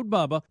use the code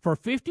BUBBA for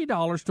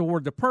 $50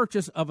 toward the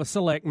purchase of a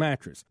select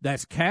mattress.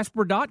 That's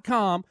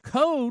Casper.com,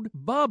 code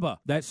BUBBA.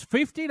 That's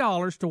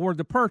 $50 toward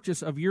the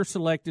purchase of your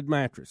selected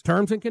mattress.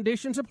 Terms and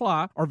conditions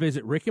apply, or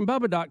visit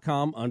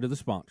rickandbubba.com under the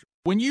sponsor.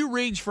 When you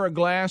reach for a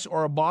glass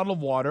or a bottle of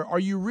water, are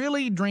you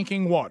really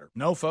drinking water?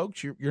 No,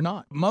 folks, you're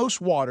not.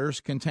 Most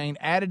waters contain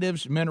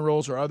additives,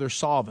 minerals, or other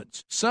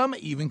solvents. Some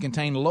even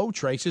contain low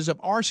traces of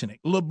arsenic.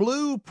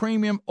 LeBlue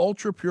Premium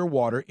Ultra Pure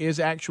Water is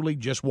actually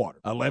just water.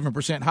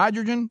 11%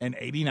 hydrogen and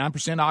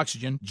 89%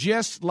 oxygen,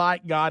 just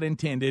like God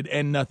intended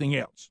and nothing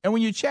else. And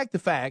when you check the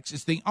facts,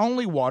 it's the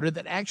only water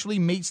that actually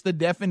meets the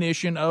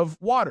definition of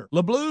water.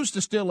 LeBlue's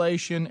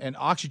distillation and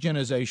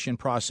oxygenization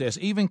process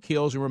even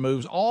kills and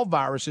removes all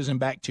viruses and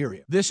bacteria.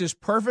 This is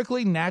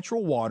perfectly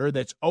natural water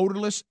that's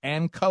odorless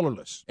and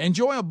colorless.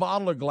 Enjoy a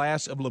bottle or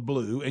glass of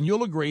LeBlue, and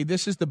you'll agree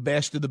this is the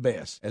best of the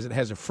best, as it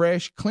has a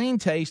fresh, clean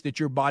taste that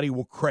your body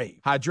will crave.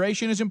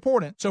 Hydration is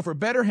important, so for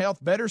better health,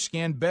 better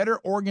skin, better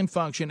organ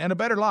function, and a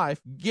better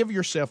life, give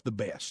yourself the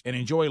best and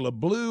enjoy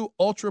LeBlue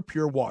Ultra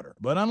Pure Water.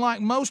 But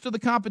unlike most of the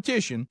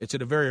competition, it's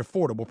at a very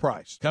affordable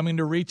price. Coming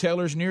to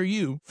retailers near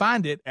you,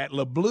 find it at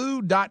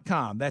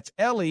leblue.com. That's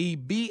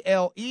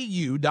LEBLEU.com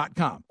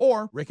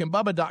or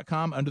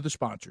rickandbubba.com under the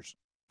sponsors.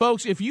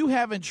 Folks, if you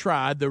haven't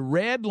tried the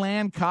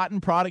Redland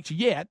cotton products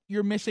yet,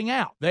 you're missing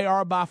out. They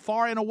are by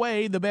far and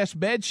away the best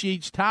bed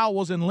sheets,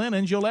 towels, and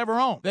linens you'll ever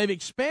own. They've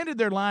expanded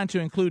their line to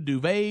include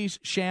duvets,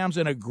 shams,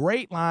 and a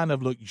great line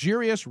of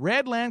luxurious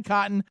Redland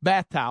cotton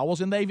bath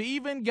towels, and they've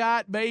even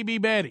got baby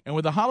bedding. And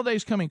with the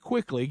holidays coming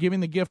quickly,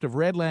 giving the gift of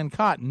Redland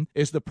cotton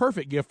is the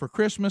perfect gift for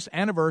Christmas,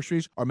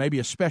 anniversaries, or maybe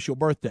a special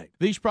birthday.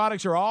 These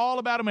products are all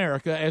about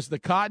America, as the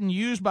cotton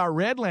used by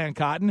Redland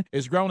Cotton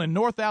is grown in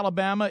North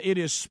Alabama. It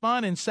is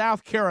spun in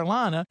South Carolina,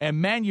 Carolina,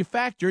 and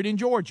manufactured in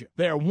Georgia.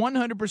 They're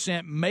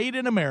 100% made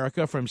in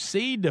America from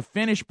seed to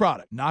finished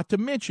product. Not to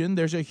mention,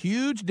 there's a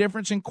huge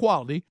difference in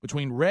quality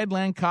between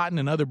Redland Cotton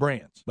and other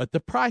brands. But the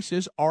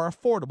prices are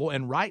affordable,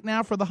 and right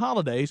now for the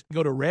holidays,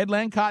 go to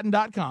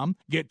redlandcotton.com,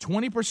 get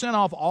 20%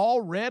 off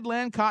all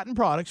Redland Cotton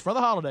products for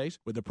the holidays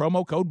with the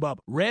promo code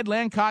BUBBA.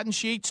 Redland Cotton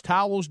sheets,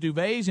 towels,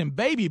 duvets, and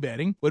baby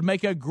bedding would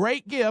make a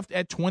great gift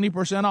at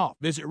 20% off.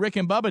 Visit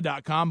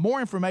rickandbubba.com. More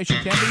information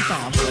can be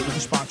found with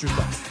the sponsors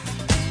button.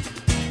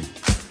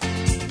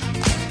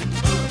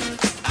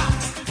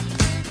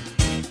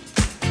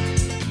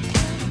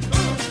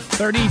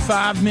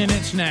 $35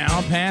 minutes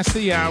now past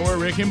the hour.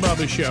 Rick and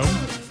Bubba Show.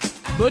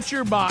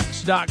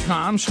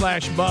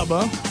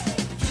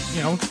 ButcherBox.com/Bubba.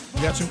 You know,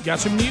 got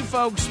some new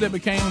folks that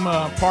became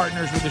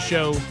partners with the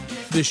show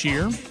this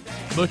year.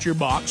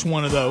 ButcherBox,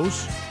 one of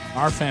those.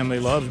 Our family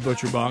loves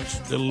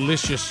ButcherBox.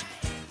 Delicious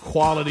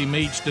quality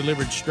meats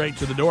delivered straight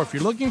to the door. If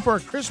you're looking for a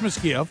Christmas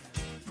gift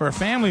for a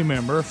family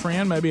member, a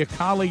friend, maybe a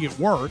colleague at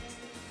work,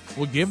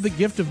 well, give the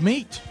gift of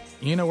meat.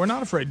 You know, we're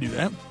not afraid to do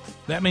that.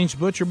 That means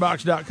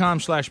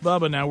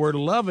ButcherBox.com/Bubba. Now, we're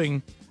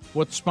loving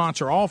what the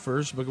sponsor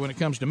offers, but when it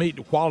comes to meat,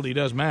 the quality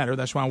does matter.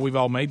 That's why we've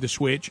all made the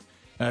switch.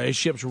 It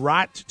ships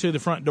right to the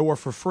front door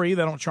for free.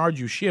 They don't charge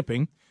you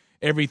shipping.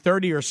 Every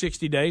 30 or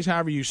 60 days,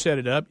 however you set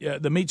it up,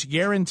 the meat's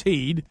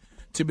guaranteed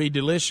to be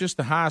delicious,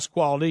 the highest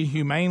quality,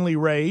 humanely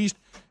raised,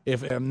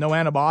 if no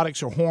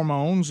antibiotics or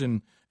hormones,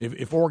 and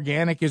if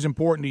organic is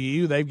important to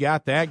you, they've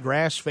got that.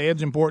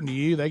 Grass-fed's important to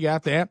you, they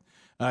got that.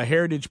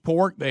 Heritage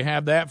pork, they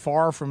have that,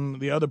 far from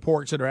the other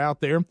porks that are out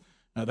there.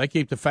 They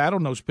keep the fat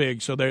on those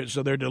pigs, so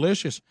they're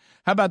delicious.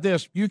 How about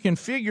this? You can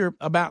figure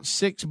about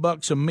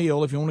 $6 a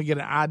meal if you want to get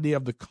an idea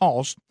of the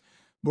cost.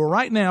 But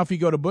right now, if you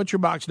go to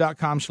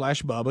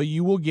ButcherBox.com/Bubba,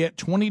 you will get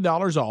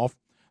 $20 off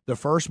the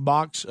first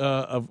box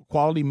of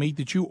quality meat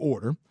that you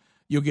order.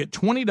 You'll get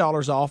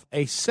 $20 off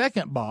a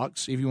second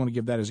box if you want to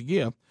give that as a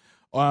gift.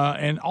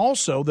 And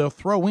also, they'll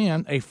throw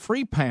in a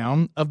free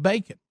pound of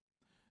bacon.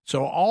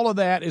 So all of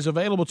that is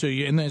available to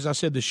you. And as I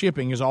said, the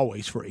shipping is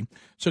always free.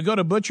 So go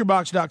to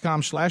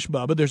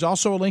ButcherBox.com/Bubba. There's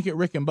also a link at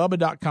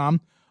RickandBubba.com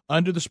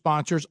under the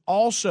sponsors.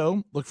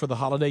 Also, look for the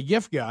holiday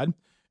gift guide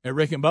at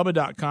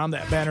RickandBubba.com.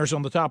 That banner's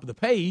on the top of the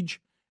page.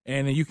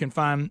 And you can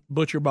find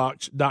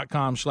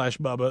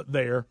ButcherBox.com/Bubba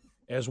there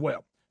as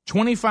well.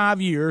 25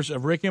 years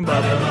of Rick and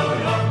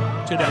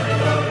Bubba today.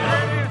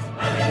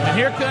 And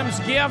here comes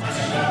gift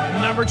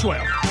number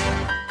 12.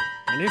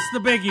 And it's the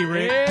biggie,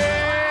 Rick.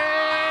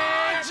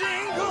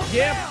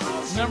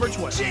 Gift number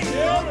 12.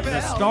 The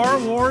Star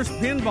Wars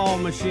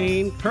pinball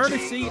machine,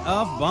 courtesy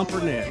of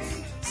Bumper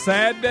Nets.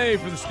 Sad day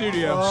for the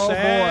studio. Oh,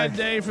 Sad boy.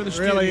 day for the It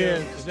studio. really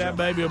is. That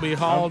baby will be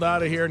hauled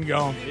out of here and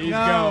gone. He's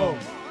gone.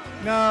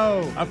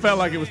 No. I felt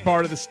like it was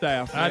part of the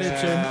staff. I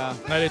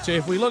did too.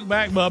 If we look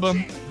back,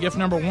 Bubba, gift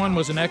number 1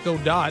 was an Echo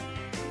Dot.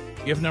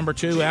 Gift number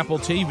 2, Apple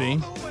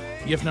TV.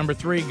 Gift number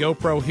 3,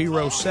 GoPro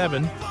Hero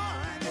 7.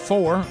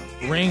 4,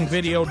 Ring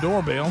Video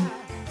Doorbell.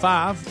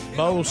 5,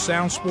 Bose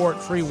SoundSport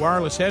free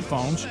wireless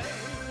headphones.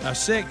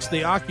 6,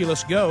 the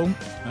Oculus Go,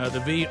 the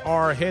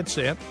VR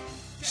headset.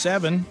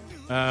 7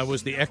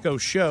 was the Echo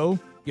Show.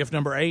 Gift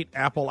number 8,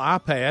 Apple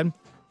iPad.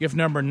 Gift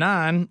number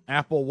 9,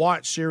 Apple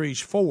Watch Series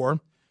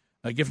 4.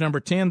 Gift number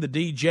 10, the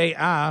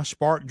DJI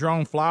Spark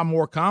Drone Fly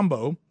More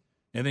Combo.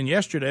 And then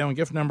yesterday on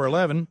gift number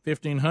 11,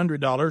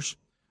 $1,500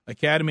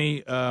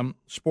 Academy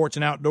Sports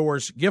and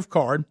Outdoors gift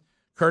card,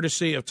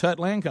 courtesy of Tut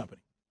Land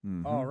Company.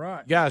 Mm-hmm. All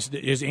right. Guys,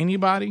 is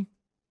anybody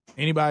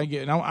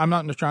getting, I'm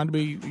not just trying to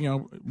be,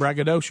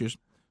 braggadocious,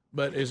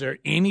 but is there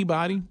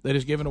anybody that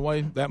is giving away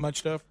that much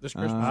stuff this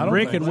Christmas?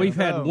 Rick, and we've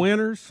had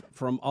winners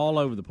from all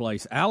over the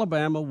place.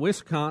 Alabama,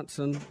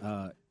 Wisconsin,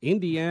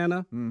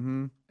 Indiana,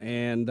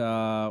 and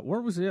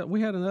where was it?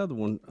 We had another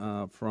one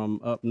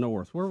from up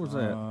north. Where was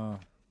that?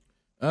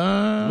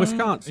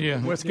 Wisconsin.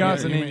 Yeah,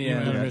 Wisconsin,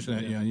 Indiana.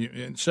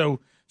 Indiana. So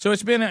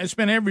it's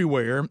been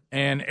everywhere,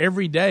 and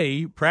every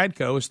day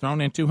Pradco has thrown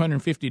in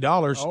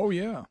 $250. Oh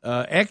yeah,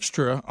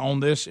 extra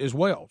on this as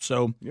well.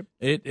 So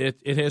it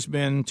has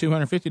been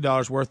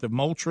 $250 worth of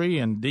Moultrie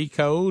and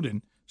Decode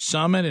and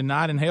Summit and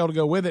Night and Hail to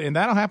go with it, and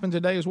that'll happen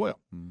today as well.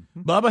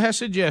 Bubba has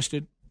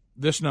suggested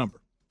this number.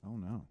 Oh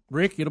no,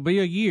 Rick, it'll be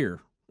a year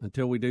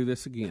until we do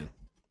this again,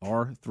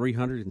 or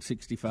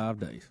 365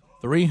 days.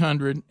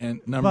 300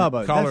 and number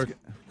Bubba, caller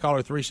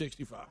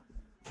 365.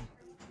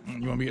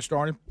 You want me to get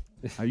started?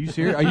 Are you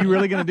serious? Are you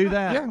really going to do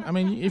that? Yeah, I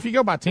mean, if you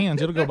go by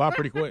tens, it'll go by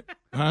pretty quick.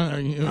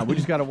 We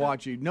just got to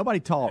watch you. Nobody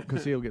talk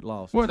because he'll get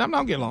lost. Well, I'm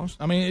not getting lost.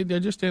 I mean, they're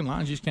just 10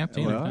 lines. You just count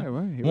 10. Well, all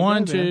right,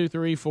 1, 2,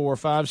 3, 4,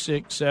 5,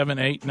 6, 7,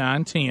 8,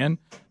 9, 10,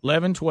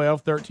 11,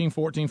 12, 13,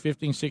 14,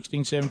 15,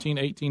 16, 17,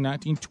 18,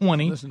 19,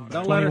 20,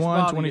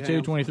 21,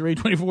 22, 23,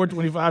 24,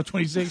 25,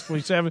 26,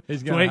 27,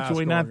 28,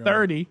 29,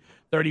 30,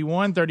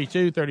 31,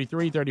 32,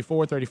 33,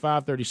 34,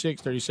 35,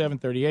 36, 37,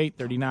 38,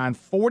 39,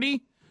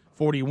 40.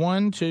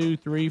 41, 2,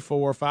 3,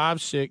 4,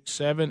 5, 6,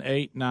 7,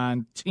 8,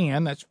 9,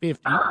 10. That's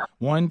 50.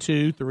 1,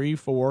 2, 3,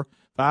 4,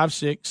 5,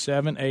 6,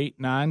 7, 8,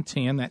 9,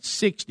 10. That's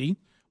 60.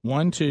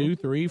 1, 2,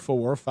 3,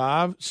 4,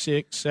 5,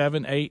 6,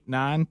 7, 8,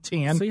 9,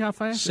 10. See how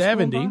fast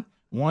 70. it's going by?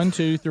 1,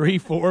 2, 3,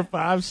 4,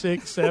 5,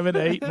 6, 7,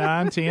 8,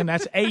 9, 10.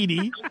 That's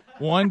 80.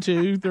 1,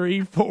 2,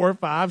 3, 4,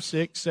 5,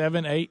 6,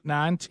 7, 8,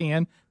 9,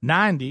 10.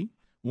 90.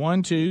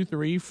 1, 2,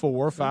 3,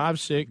 4, 5,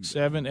 6,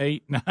 7,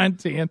 8, 9,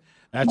 10.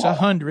 That's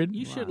 100.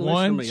 You shouldn't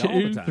listen to me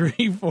all the time. 1, 2,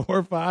 3,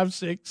 4, 5,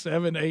 6,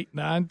 7, 8,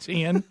 9,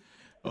 10.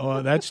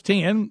 That's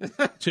 10.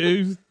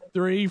 2,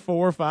 3,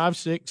 4, 5,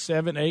 6,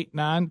 7, 8,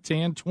 9,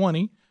 10,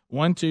 20.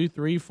 1, 2,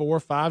 3, 4,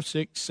 5,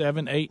 6,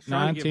 7, 8,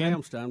 9,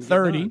 10,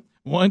 30.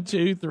 1,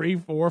 2, 3,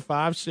 4,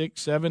 5,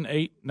 6, 7,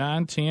 8,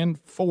 9, 10,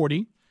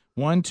 40.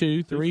 1,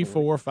 2, 3,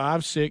 4,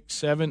 5, 6,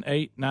 7,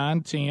 8,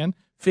 9, 10,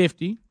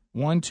 50.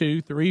 1,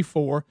 2, 3,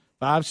 4,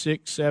 5,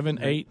 6, 7,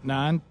 8,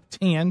 9,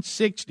 10,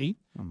 60.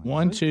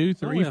 1, 2,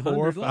 3,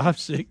 4, 5,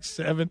 6,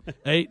 7,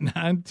 8,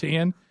 9,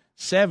 10,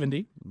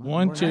 70.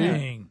 1,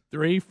 2,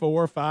 3,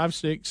 4, 5,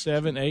 6,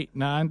 7, 8,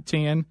 9,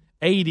 10,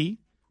 80.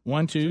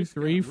 1, 2,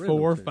 3,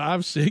 4,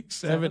 5, 6,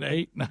 7,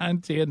 8,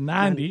 9, 10,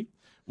 90.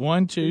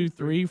 1, 2,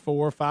 3,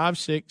 4, 5,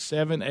 6,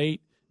 7,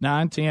 8,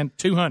 9, 10,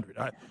 200.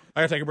 All right,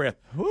 I got to take a breath.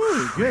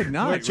 Ooh, good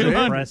night. We're at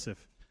 200.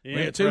 Impressive.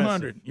 We're at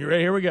 200. You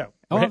ready? Here we go.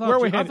 I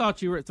Where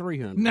thought you were at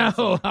 300.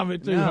 No, I'm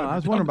at 200. No, I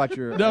was wondering about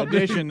your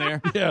addition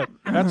there. Yeah,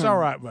 that's all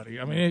right, buddy.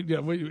 I mean,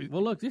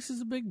 well, look, this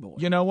is a big boy.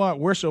 You know what?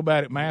 We're so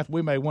bad at math,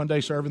 we may one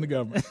day serve in the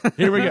government.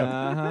 Here we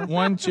go.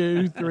 1,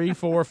 2, 3,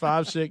 4,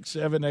 5, 6,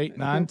 7, 8,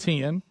 9,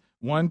 10.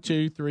 1,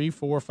 2, 3,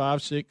 4,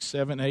 5, 6,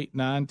 7, 8,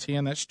 9,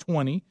 10. That's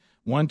 20.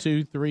 1,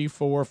 2, 3,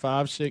 4,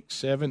 5, 6,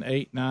 7,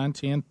 8, 9,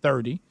 10,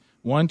 30.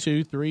 1,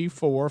 2, 3,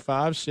 4,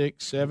 5,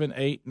 6, 7,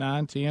 8,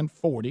 9, 10,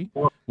 40.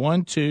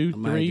 1, 2,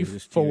 3,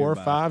 4,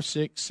 5,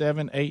 6,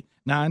 7, 8,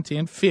 9,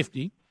 10,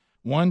 50.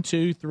 1,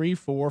 2, 3,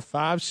 4,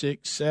 5,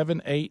 6,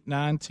 7, 8,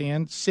 9,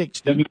 10,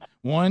 60.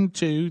 1,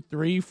 2,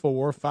 3,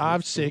 4,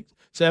 5, 6,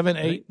 7,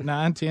 8,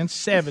 9, 10,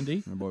 70.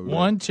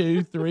 1,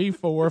 2, 3,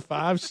 4,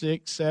 5,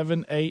 6,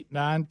 7, 8,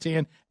 9,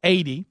 10,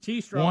 80.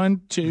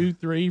 1, 2,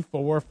 3,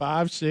 4,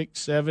 5, 6,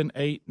 7,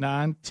 8,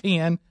 9,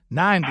 10,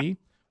 90.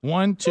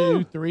 1,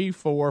 2, 3,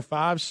 4,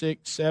 5,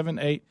 6, 7,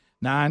 8,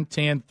 9,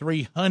 10,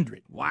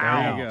 300.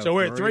 Wow. So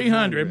we're at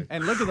 300.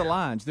 And look at the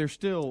lines. They're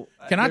still.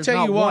 Can I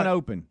tell you what? what?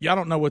 Open. Y'all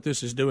don't know what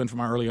this is doing for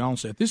my early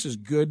onset. This is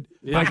good.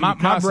 Yeah,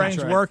 my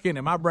brain's working,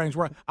 and my brain's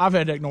working. I've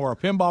had to ignore a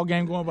pinball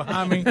game going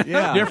behind me.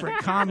 Yeah. Different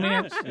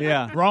comments.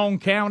 Yeah. Wrong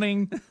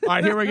counting. All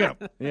right, here we go.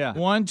 Yeah.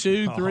 1,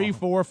 2, 3,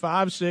 4,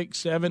 5, 6,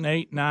 7,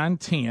 8, 9,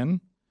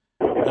 10.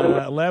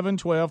 11,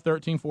 12,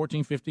 13,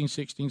 14, 15,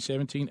 16,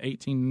 17,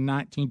 18,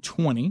 19,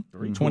 20,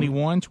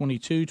 21,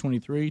 22,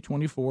 23,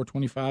 24,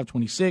 25,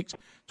 26,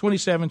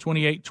 27,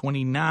 28,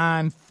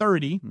 29,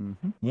 30,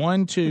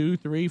 1, 2,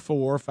 3,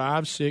 4,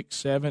 5, 6,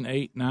 7,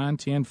 8, 9,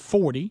 10,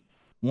 40,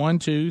 1,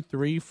 2,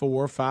 3,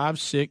 4, 5,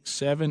 6,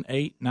 7,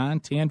 8, 9,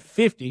 10,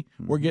 50.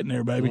 We're getting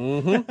there, baby.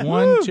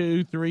 1,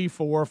 2, 3,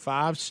 4,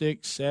 5,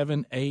 6,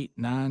 7, 8,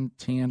 9,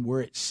 10.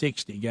 We're at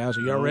 60, guys.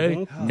 Are y'all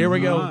ready? Here we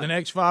go. The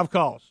next 5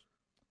 calls.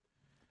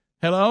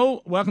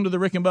 Hello, welcome to the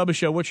Rick and Bubba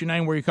Show. What's your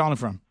name? Where are you calling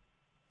from?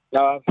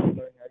 No, I got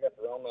the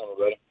wrong number,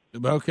 buddy.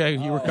 Okay,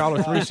 you were caller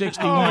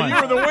 361.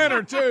 You were the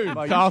winner, too.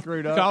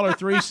 Screwed up. Caller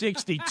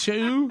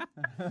 362.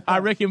 Hi,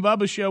 Rick and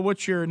Bubba Show.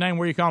 What's your name?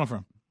 Where are you calling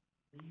from?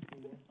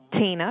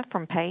 Tina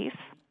from Pace.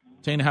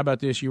 Tina, how about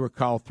this? You were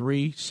call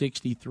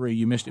 363.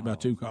 You missed it by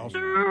 2 calls.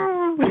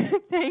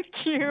 Thank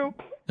you.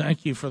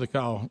 Thank you for the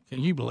call.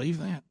 Can you believe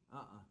that?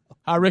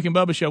 Hi, Rick and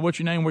Bubba Show. What's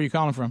your name? Where are you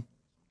calling from?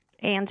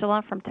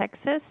 Angela from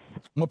Texas.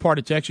 What part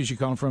of Texas you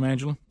calling from,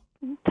 Angela?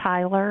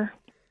 Tyler.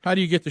 How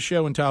do you get the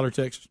show in Tyler,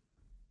 Texas?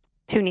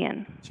 Tune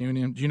in. Tune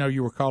in. Do you know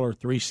you were caller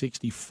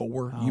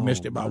 364? You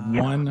missed it by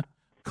 1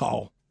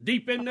 call.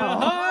 Deep in the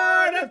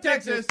heart of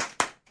Texas.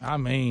 I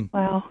mean,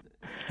 wow.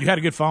 You had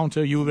a good phone,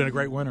 too. You would have been a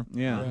great winner.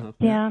 Yeah.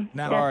 Yeah.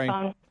 Now, sorry.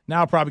 Now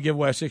I'll probably give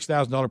away a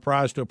 $6,000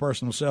 prize to a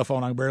person with a cell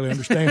phone I can barely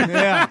understand.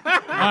 Yeah. All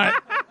right.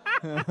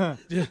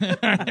 You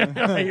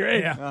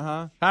ready?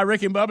 Hi,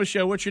 Rick and Bubba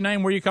Show. What's your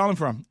name? Where are you calling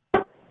from?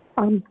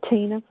 I'm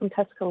Tina from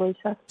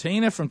Tuscaloosa.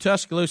 Tina from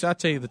Tuscaloosa. I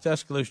tell you, the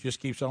Tuscaloosa just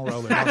keeps on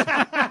rolling.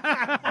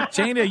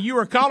 Tina, you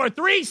were caller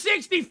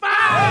 365. You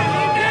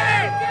did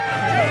it!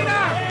 Tina!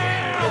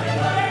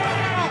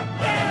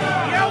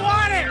 You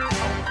won it!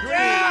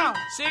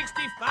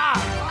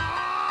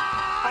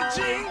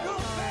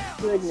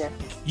 365. Goodness.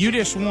 You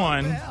just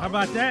won. How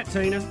about that,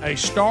 Tina? A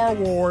Star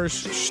Wars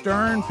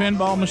Stern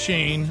pinball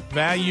machine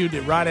valued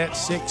at right at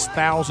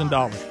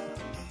 $6,000.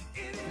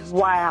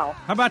 Wow.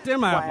 How about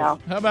them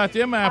apples? How about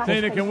them apples?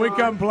 Tina, can we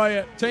come play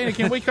it? Tina,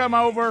 can we come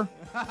over?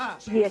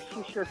 Yes,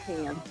 you sure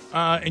can.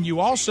 And you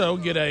also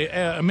get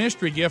a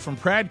mystery gift from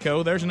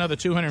Pradco. There's another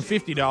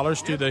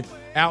 $250 to the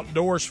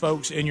outdoors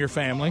folks in your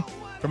family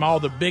from all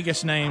the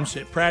biggest names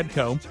at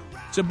Pradco.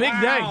 It's a big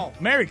day.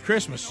 Merry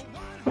Christmas.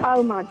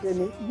 Oh my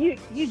goodness, you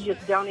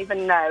just don't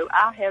even know.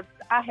 I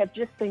have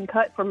just been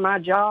cut from my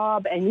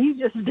job, and you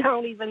just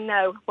don't even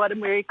know what a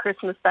Merry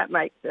Christmas that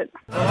makes it.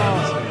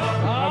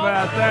 Oh,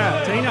 about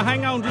that? Tina,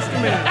 hang on just a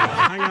minute.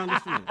 Hang on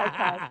just a minute.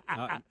 Okay.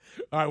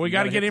 All right, we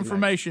got to get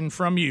information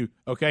from you.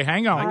 Okay,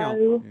 hang on. Yeah,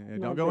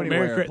 don't go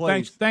anywhere,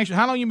 please. Thanks.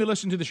 How long you been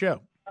listening to the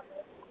show?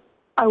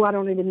 Oh, I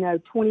don't even know,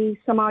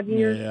 20-some-odd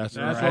years. Yeah,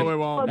 that's what we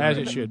want. As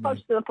it should be. Close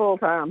to the full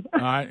time. All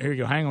right, here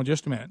you go. Hang on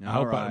just a minute. I All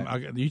hope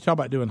right. you talk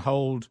about doing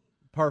hold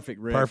Perfect,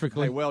 Rick.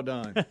 perfectly. Hey, well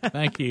done.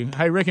 Thank you.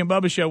 Hey, Rick and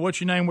Bubba Show, what's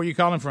your name? Where you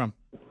calling from?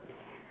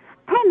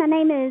 Hi, my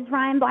name is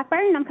Ryan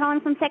Blackburn, and I'm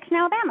calling from Section,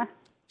 Alabama.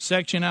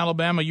 Section,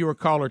 Alabama. You were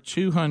caller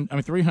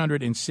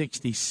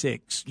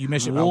 366. You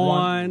missed it by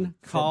One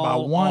call By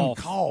one off.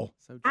 call.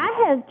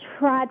 I have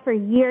tried for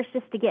years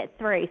just to get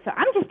through, so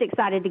I'm just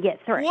excited to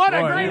get through. What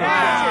a great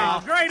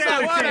attitude! Great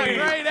attitude. What a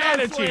great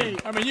attitude!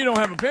 I mean, you don't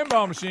have a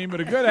pinball machine, but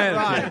a good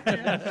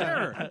attitude.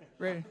 Sure.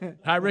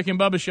 Hi, Rick and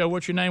Bubba Show.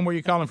 What's your name? Where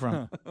you calling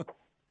from?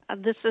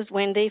 This is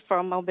Wendy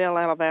from Mobile,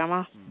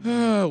 Alabama.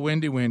 Oh,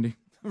 Wendy.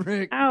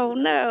 Rick. Oh,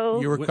 no.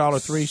 You were caller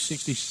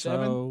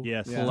 367? So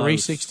Yes. close.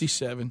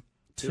 367.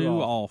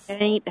 Two off.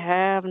 Ain't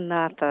have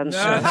nothing. So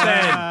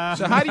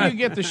how do you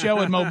get the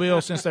show in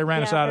Mobile since they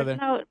ran us out of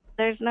there?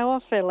 There's no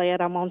affiliate.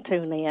 I'm on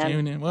TuneIn.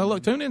 TuneIn. Well,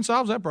 look, TuneIn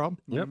solves that problem.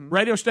 Yep.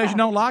 Radio station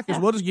don't like us,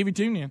 we'll just give you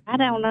TuneIn. I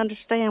don't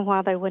understand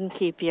why they wouldn't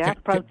keep you. I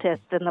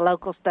protest in the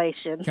local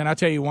station. Can I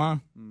tell you why?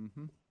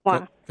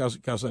 Why?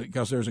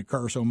 Because there's a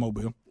curse on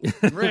Mobile.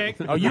 Rick.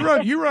 Oh,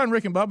 you run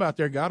Rick and Bubba out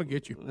there. God will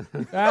get you.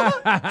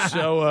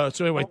 So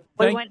anyway,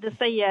 We went to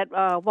see you at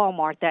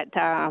Walmart that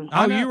time.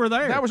 Oh, you were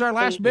there. That was our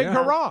last big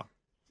hurrah.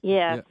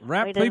 Yeah.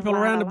 Wrap people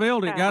around the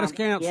building. Got us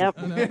canceled. Yep.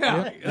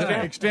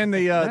 Extend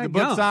the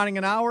book signing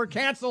an hour.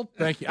 Canceled.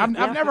 Thank you. I've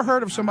never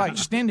heard of somebody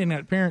extending an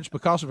appearance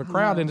because of a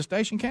crowd in the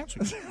station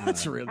canceled.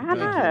 That's really I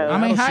know. I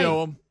mean,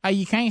 show 'em. hey,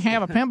 you can't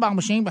have a pinball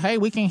machine, but hey,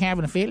 we can't have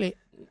an affiliate.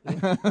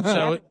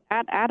 So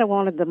I'd have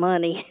wanted the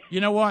money.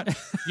 you know what?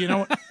 You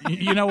know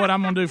what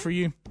I'm gonna do for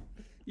you.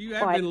 You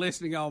have been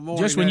listening all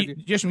morning.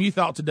 Just when you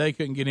thought today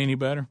couldn't get any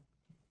better,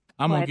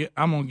 I'm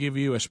gonna give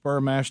you a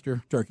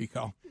Spurmaster turkey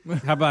call.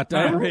 How about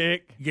that,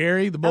 Rick?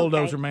 Gary, the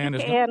bulldozer man,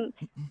 is. And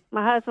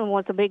my husband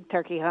was a big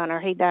turkey hunter.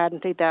 He died in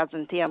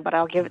 2010, but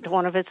I'll give it to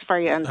one of his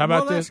friends. How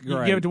about this?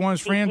 You give it to one of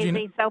his friends. He'd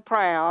be so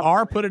proud.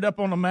 Or put it up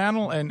on the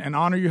mantle and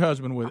honor your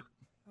husband with it.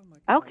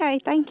 Okay,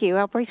 thank you.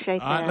 I appreciate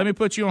that. All right, let me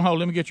put you on hold.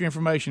 Let me get your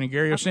information, and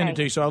Gary will send it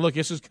to you. So, look,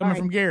 this is coming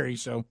from Gary.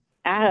 So,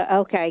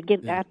 okay,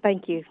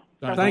 thank you.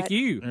 Thank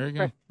you. There you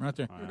go, right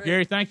there.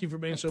 Gary, thank you for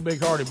being so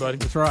big-hearted, buddy.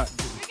 That's right.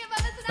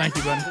 Thank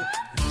you, buddy.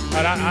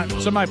 All right,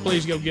 somebody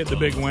please go get the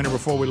big winner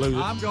before we lose it.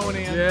 I'm going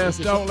in. Yes,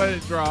 Just don't let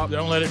it drop.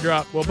 Don't let it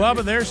drop. Well,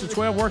 Bubba, there's the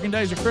 12 working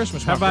days of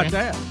Christmas. How about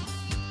that?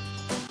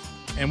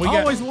 And I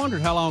always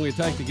wondered how long it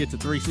takes to get to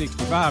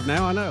 365.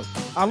 Now I know.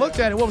 I looked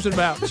at it. What was it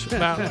about 6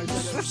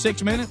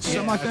 minutes,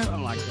 something like that?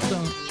 Something like that. So,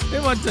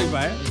 it wasn't too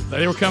bad.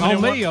 They were coming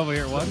on in me over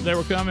here, wasn't They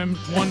were coming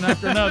one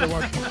after another.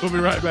 We'll be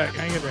right back.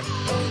 Hang in there.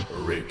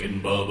 Rick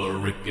and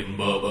Bubba, Rick and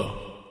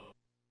Bubba.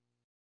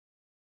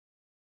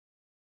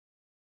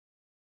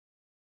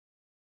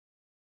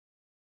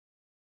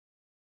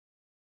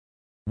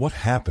 What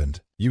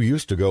happened? You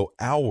used to go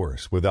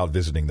hours without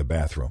visiting the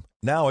bathroom.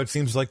 Now it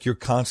seems like you're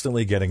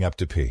constantly getting up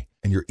to pee,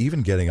 and you're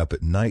even getting up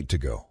at night to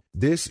go.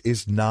 This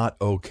is not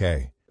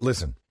okay.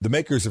 Listen, the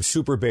makers of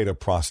Super Beta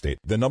Prostate,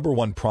 the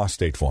 #1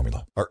 prostate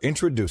formula, are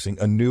introducing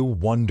a new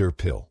wonder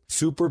pill,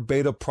 Super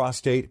Beta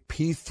Prostate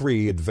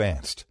P3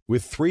 Advanced,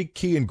 with 3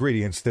 key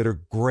ingredients that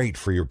are great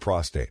for your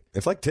prostate.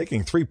 It's like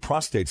taking 3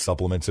 prostate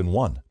supplements in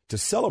one. To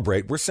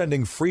celebrate, we're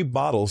sending free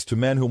bottles to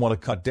men who want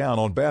to cut down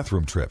on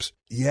bathroom trips.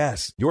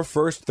 Yes, your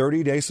first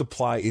 30-day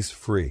supply is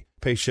free.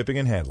 Pay shipping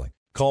and handling.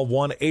 Call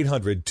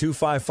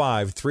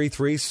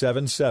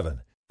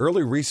 1-800-255-3377.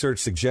 Early research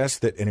suggests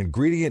that an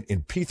ingredient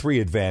in P3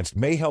 Advanced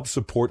may help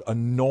support a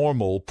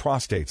normal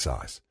prostate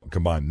size.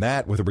 Combine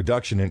that with a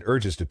reduction in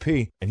urges to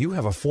pee, and you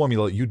have a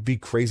formula you'd be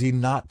crazy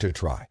not to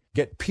try.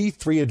 Get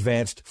P3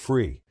 Advanced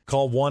free.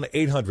 Call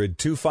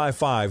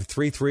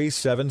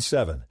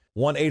 1-800-255-3377.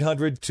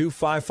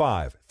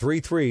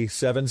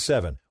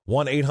 1-800-255-3377.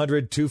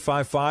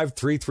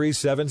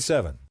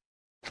 1-800-255-3377.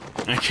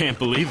 I can't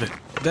believe it.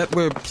 That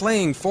we're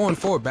playing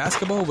 4-on-4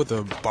 basketball with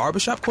a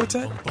barbershop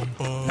quartet?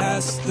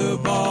 Pass the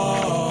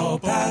ball,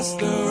 pass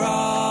the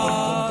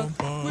rock.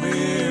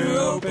 We're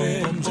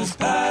open, just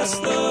pass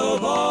the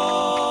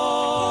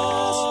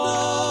ball.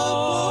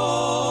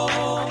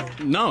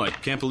 No, I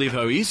can't believe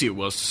how easy it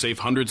was to save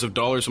hundreds of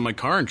dollars on my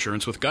car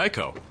insurance with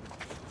Geico.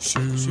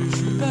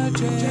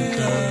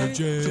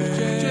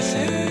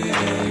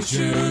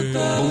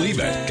 Believe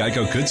it,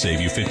 Geico could save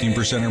you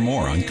 15% or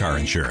more on car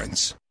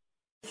insurance.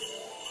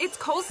 It's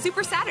Kohl's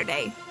Super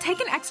Saturday. Take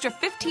an extra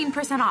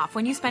 15% off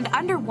when you spend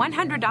under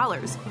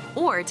 $100.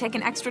 Or take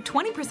an extra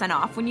 20%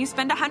 off when you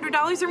spend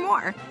 $100 or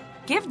more.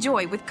 Give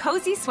joy with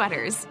cozy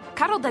sweaters,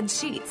 cuddle bed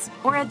sheets,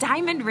 or a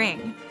diamond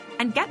ring.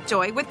 And get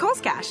joy with Kohl's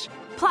Cash.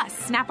 Plus,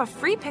 snap a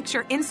free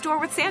picture in-store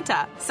with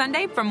Santa,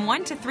 Sunday from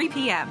 1 to 3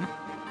 p.m.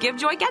 Give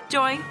joy, get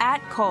joy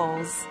at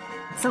Kohl's.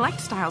 Select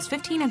styles,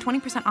 15 and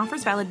 20%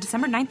 offers valid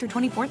December 9th through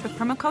 24th with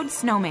promo code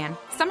SNOWMAN.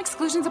 Some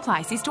exclusions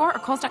apply. See store or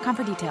kohls.com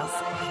for details.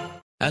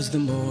 As the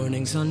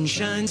morning sun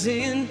shines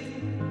in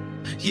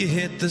You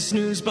hit the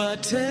snooze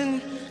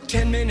button.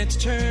 10 minutes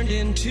turned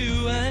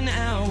into an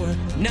hour.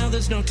 Now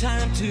there's no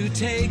time to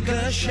take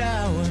a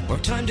shower or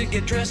time to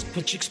get dressed,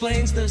 which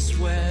explains the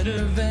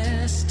sweater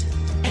vest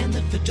and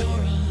the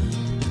fedora.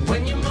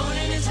 When your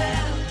morning is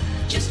hell,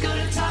 just go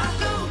to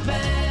Taco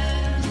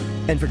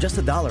Bell. And for just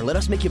 $1, let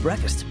us make you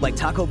breakfast, like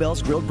Taco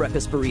Bell's grilled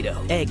breakfast burrito.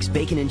 Eggs,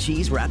 bacon, and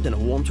cheese wrapped in a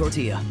warm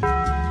tortilla.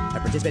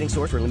 At participating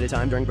stores for a limited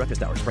time during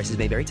breakfast hours. Prices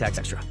may vary. Tax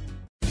extra.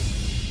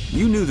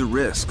 You knew the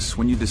risks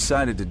when you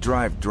decided to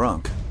drive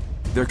drunk.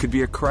 There could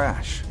be a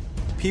crash.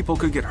 People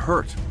could get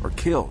hurt or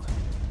killed.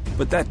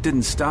 But that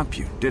didn't stop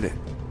you, did it?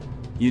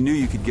 You knew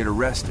you could get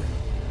arrested.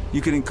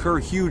 You could incur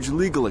huge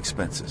legal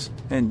expenses,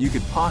 and you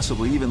could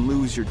possibly even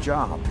lose your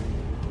job.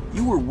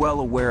 You were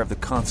well aware of the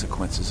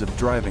consequences of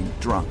driving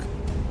drunk.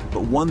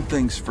 But one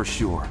thing's for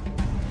sure.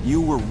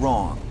 You were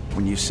wrong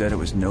when you said it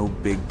was no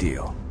big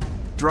deal.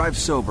 Drive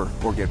sober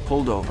or get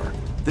pulled over.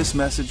 This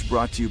message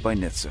brought to you by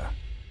NHTSA.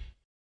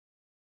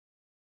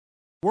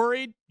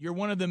 Worried you're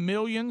one of the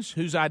millions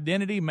whose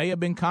identity may have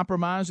been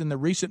compromised in the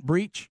recent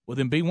breach? Well,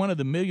 then be one of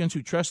the millions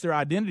who trust their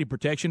identity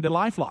protection to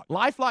LifeLock.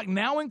 LifeLock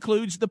now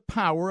includes the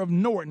power of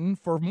Norton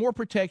for more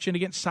protection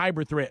against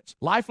cyber threats.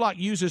 LifeLock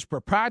uses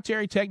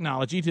proprietary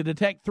technology to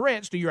detect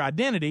threats to your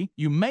identity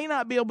you may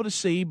not be able to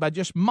see by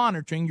just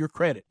monitoring your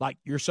credit, like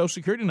your Social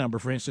Security number,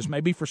 for instance, may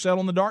be for sale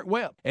on the dark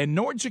web. And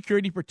Norton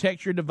Security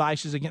protects your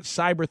devices against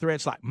cyber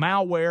threats like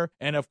malware.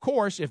 And, of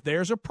course, if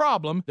there's a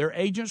problem, their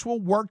agents will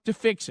work to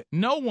fix it.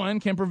 No one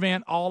can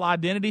prevent all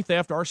identity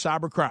theft or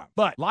cybercrime.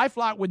 But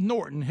LifeLock with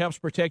Norton helps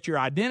protect your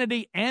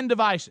identity and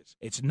devices.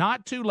 It's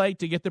not too late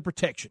to get the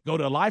protection. Go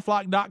to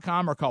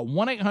LifeLock.com or call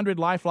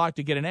 1-800-LifeLock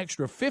to get an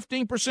extra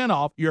 15%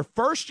 off your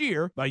first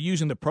year by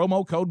using the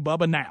promo code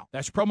BUBBA now.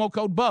 That's promo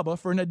code BUBBA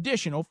for an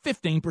additional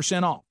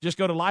 15% off. Just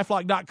go to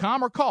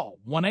LifeLock.com or call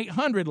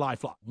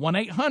 1-800-LifeLock.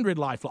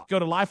 1-800-LifeLock. Go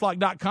to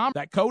LifeLock.com.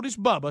 That code is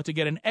BUBBA to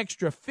get an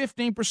extra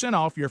 15%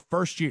 off your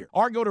first year.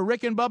 Or go to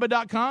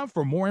RickandBubba.com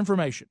for more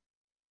information.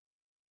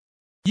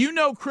 You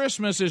know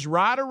Christmas is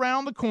right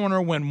around the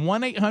corner when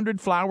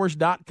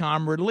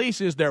 1-800-Flowers.com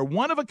releases their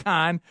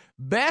one-of-a-kind,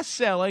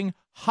 best-selling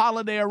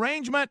holiday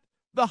arrangement,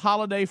 the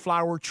Holiday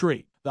Flower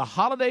Tree. The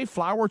Holiday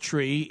Flower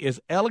Tree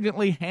is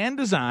elegantly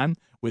hand-designed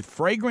with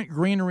fragrant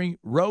greenery,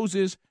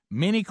 roses,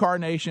 mini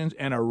carnations,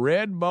 and a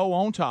red bow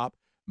on top,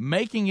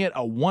 making it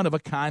a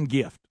one-of-a-kind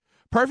gift.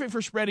 Perfect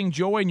for spreading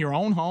joy in your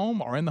own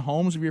home or in the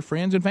homes of your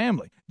friends and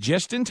family,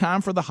 just in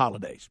time for the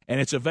holidays.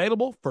 And it's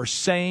available for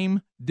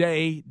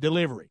same-day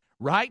delivery.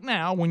 Right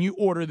now, when you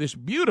order this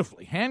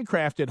beautifully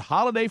handcrafted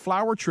holiday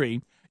flower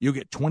tree, you'll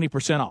get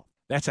 20% off.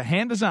 That's a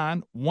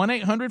hand-designed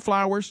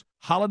 1-800-Flowers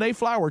holiday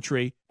flower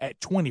tree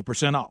at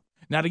 20% off.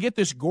 Now, to get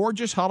this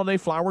gorgeous holiday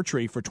flower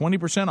tree for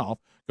 20% off,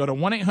 go to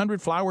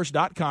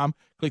 1-800-Flowers.com,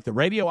 click the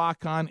radio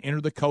icon, enter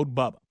the code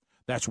BUBBA.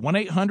 That's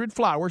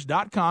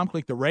 1-800-Flowers.com,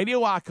 click the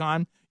radio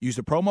icon, use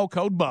the promo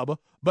code BUBBA,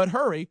 but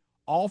hurry,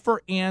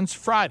 offer ends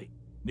Friday.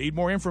 Need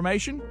more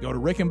information? Go to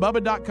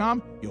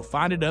rickandbubba.com. You'll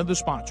find it under the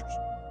sponsors.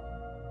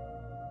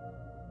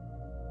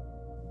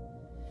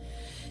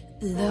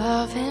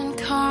 Love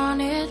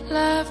incarnate,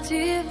 love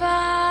divine.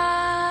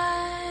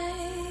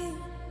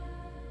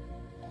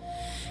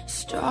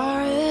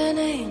 Star and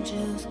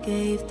angels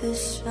gave the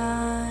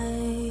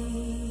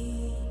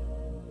sign.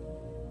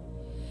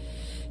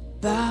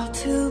 Bow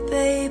to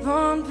babe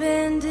on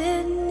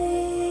bended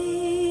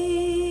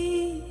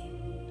knee,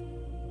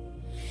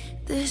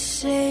 the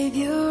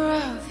savior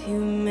of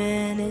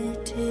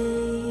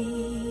humanity.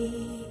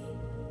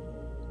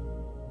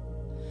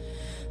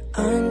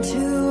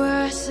 Unto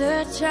us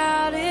a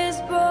child is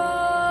born,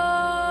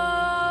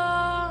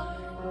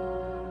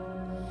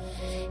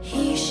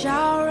 he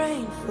shall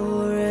reign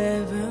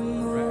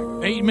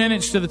forevermore. 8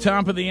 minutes to the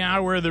top of the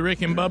hour of the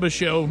Rick and Bubba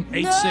Show.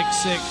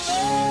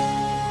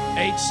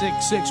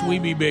 866 We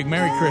Be Big.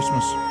 Merry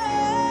Christmas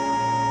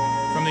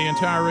from the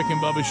entire Rick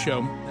and Bubba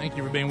Show. Thank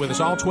you for being with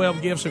us. All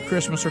 12 gifts of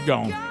Christmas are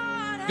gone.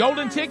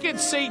 Golden ticket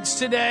seats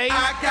today.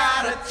 I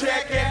got a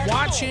ticket.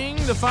 Watching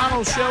the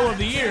final show of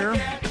the year,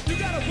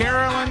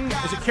 Caroline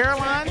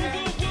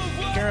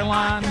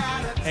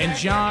and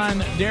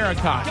John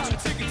Darracott.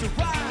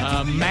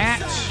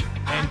 Matt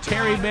and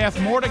Terry Beth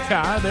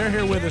Mordecai, they're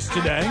here with us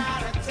today.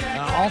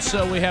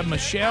 Also, we have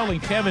Michelle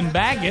and Kevin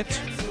Baggett.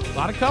 A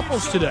lot of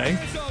couples today.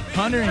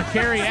 Hunter and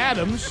Carrie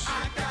Adams.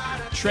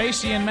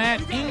 Tracy and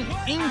Matt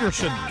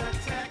Ingerson.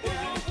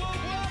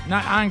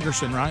 Not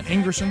Ingerson, right?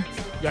 Ingerson?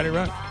 Got it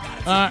right?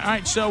 All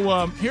right,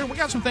 so here we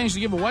got some things to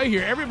give away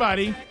here.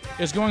 Everybody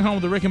is going home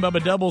with the Rick and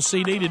Bubba double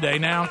CD today.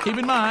 Now, keep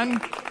in mind,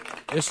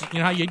 this, you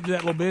know how you do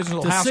that little business,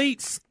 little house.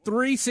 Seats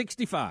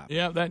 $365.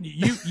 Yeah, that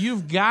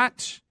you've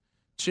got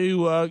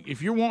to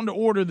if you're wanting to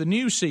order the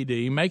new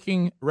CD,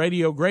 Making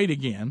Radio Great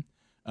Again,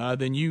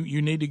 then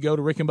you need to go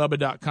to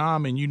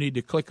rickandbubba.com and you need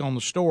to click on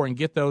the store and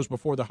get those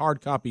before the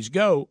hard copies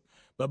go.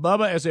 But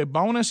Bubba, as a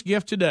bonus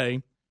gift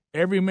today,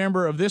 every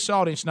member of this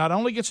audience not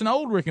only gets an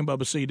old Rick and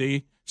Bubba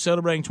CD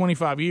celebrating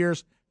 25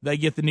 years, they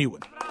get the new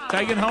one.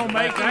 Take it home,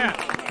 make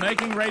that.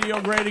 Making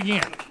Radio Great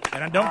Again.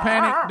 And don't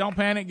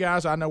panic,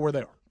 guys. I know where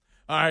they are.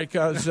 All right,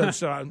 because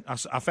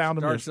I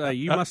found them.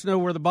 You must know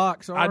where the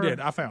box are. I did.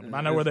 I found them.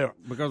 I know where they are.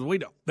 Because we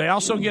don't. They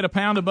also get a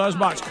pound of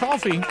BuzzBox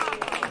coffee.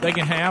 They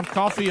can have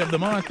coffee of the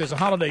month as a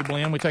holiday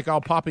blend. We take all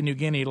Papua New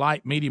Guinea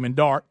light, medium, and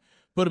dark,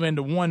 put them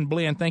into one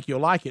blend. Think you'll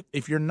like it.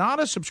 If you're not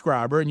a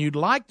subscriber and you'd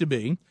like to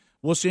be,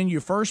 we'll send you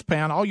your first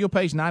pound. All you'll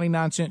pay is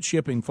 99-cent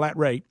shipping, flat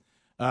rate.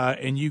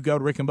 And you go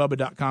to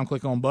rickandbubba.com,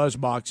 click on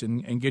BuzzBox,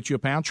 and get you a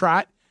pound.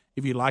 Try it.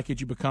 If you like it,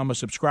 you become a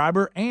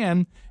subscriber.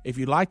 And if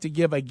you'd like to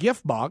give a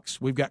gift box,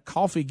 we've got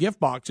coffee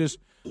gift boxes,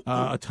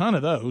 a ton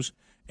of those.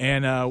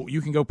 And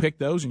you can go pick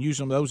those and use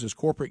some of those as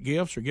corporate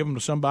gifts or give them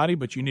to somebody,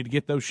 but you need to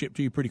get those shipped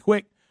to you pretty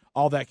quick.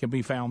 All that can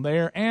be found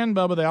there. And,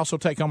 Bubba, they also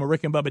take home a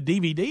Rick and Bubba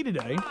DVD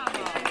today.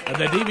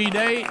 The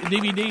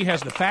DVD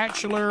has The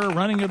Bachelor,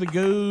 Running of the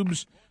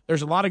Goobs.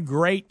 There's a lot of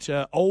great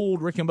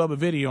old Rick and Bubba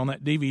video on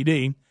that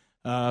DVD.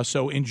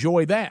 So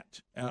enjoy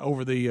that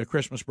over the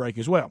Christmas break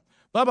as well.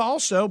 Bubba,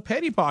 also,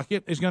 Petty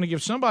Pocket is going to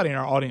give somebody in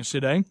our audience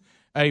today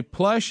a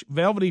plush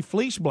velvety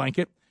fleece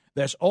blanket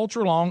that's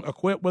ultra long,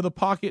 equipped with a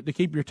pocket to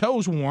keep your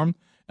toes warm,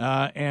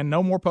 and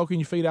no more poking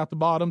your feet out the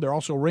bottom. They're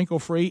also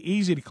wrinkle-free,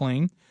 easy to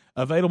clean,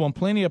 available in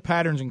plenty of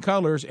patterns and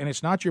colors, and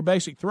it's not your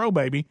basic throw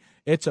baby.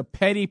 It's a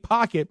Petty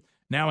Pocket,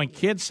 now in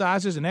kid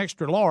sizes and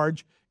extra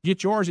large.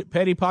 Get yours at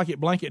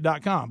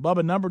pettypocketblanket.com.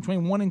 Bubba, number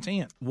between 1 and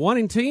 10. 1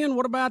 and 10.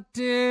 What about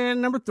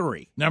number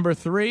 3? Number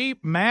 3,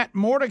 Matt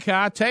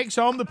Mordecai takes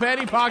home the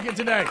Petty Pocket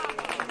today.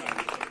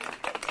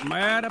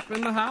 Matt up in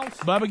the house.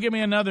 Bubba, give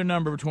me another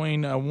number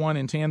between 1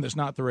 and 10 that's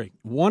not 3.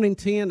 1 and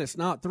 10 that's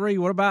not 3.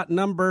 What about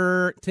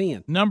number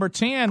 10? Number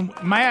 10,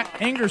 Matt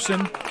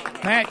Ingerson.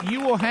 Matt,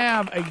 you will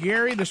have a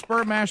Gary the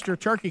Spurmaster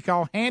turkey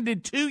call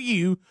handed to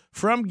you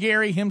from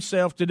Gary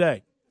himself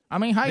today. I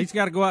mean, hey. He's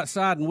got to go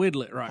outside and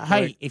whittle it right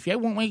Hey, quick. if you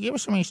want me to give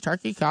us some of these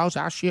turkey calls,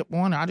 I'll ship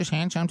one. I'll just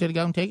hand some to the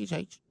Golden Tickets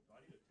each.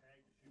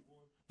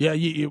 Yeah,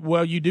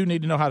 you do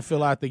need to know how to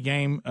fill out the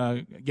game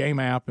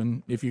app,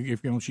 and if you're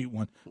going to shoot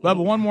one.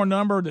 Bubba, one more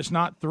number that's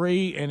not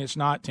 3 and it's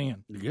not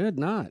 10. Good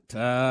night.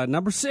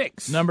 Number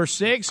 6. Number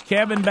 6,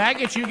 Kevin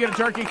Baggett. You get a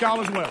turkey call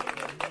as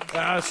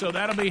well. So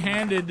that'll be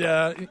handed. Is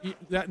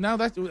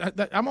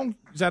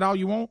that all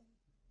you want?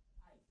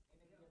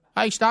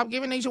 Hey, stop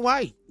giving these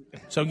away.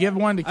 So give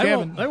one to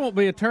Kevin. There won't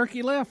be a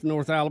turkey left in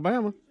North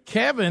Alabama.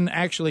 Kevin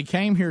actually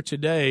came here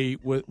today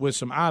with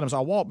some items. I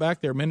walked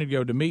back there a minute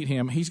ago to meet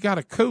him. He's got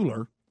a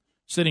cooler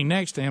sitting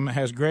next to him that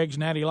has Greg's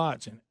Natty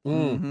Lights in it.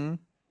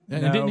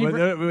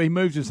 Mm-hmm. He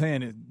moves his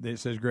hand. It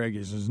says Greg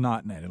is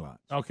not Natty Lights.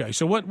 Okay,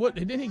 so what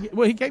didn't he get?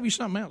 Well, he gave you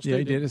something else. Yeah,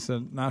 he did. It's a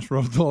nice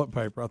roll of toilet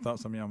paper. I thought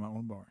some of y'all might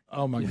want to borrow.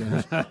 Oh my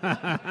goodness.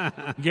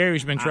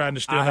 Gary's been trying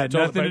to steal I that had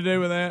toilet nothing paper. to do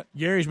with that.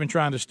 Gary's been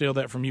trying to steal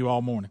that from you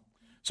all morning.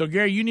 So,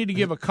 Gary, you need to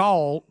give a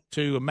call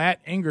to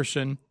Matt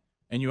Ingerson,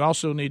 and you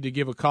also need to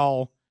give a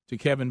call to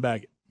Kevin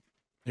Baggett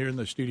here in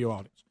the studio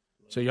audience.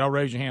 So, y'all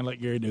raise your hand,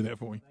 let Gary do that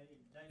for you.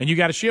 And you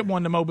got to ship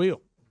one to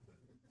Mobile.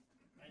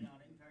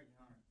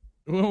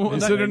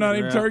 They're not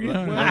even turkey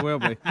hunting. They will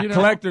be.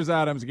 Collector's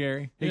items,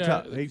 Gary.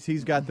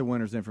 He's got the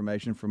winner's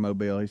information from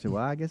Mobile. He said,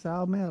 well, I guess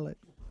I'll mail it.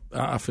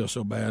 I feel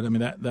so bad. I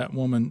mean, that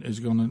woman is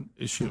going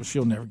to –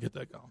 she'll never get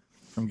that call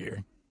from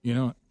Gary. You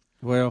know it?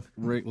 Well,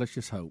 Rick, let's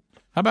just hope.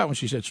 How about when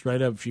she said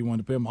straight up if she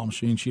wanted a pinball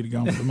machine, she'd have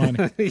gone with the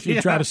money.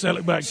 She'd try to sell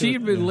it back to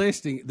She'd been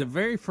listening. The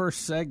very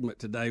first segment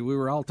today, we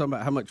were all talking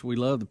about how much we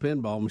love the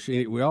pinball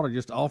machine. We ought to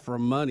just offer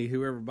them money,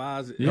 whoever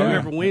buys it,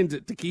 whoever wins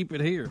it, to keep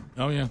it here.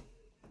 Oh, yeah.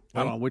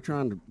 I don't know. We're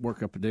trying to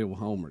work up a deal with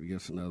Homer to get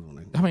us another one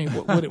in. I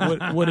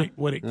mean,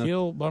 would it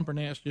kill Bumper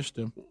Nest just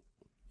to –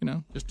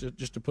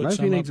 just to put maybe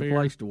some he needs up a here.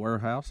 place to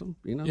warehouse them.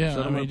 Yeah,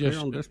 set I mean, just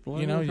on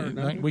display.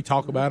 We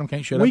talk about them.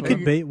 Can't shut we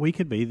up. We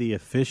could be the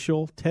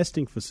official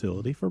testing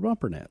facility for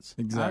bumper nets.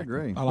 Exactly. I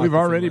agree. We've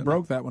already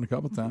broke that one a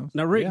couple of times.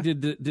 Now, Rick,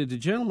 did the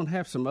gentleman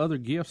have some other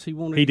gifts he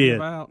wanted to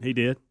give out? He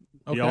did.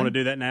 Okay. You want to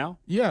do that now?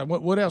 Yeah.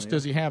 What else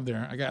does he have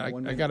there? I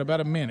got about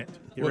a minute.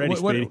 Get ready,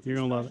 Speedy. You're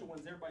gonna love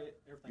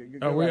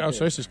it.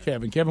 So this is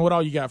Kevin. Kevin, what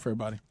all you got for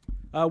everybody?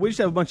 We just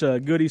have a bunch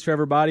of goodies for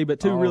everybody,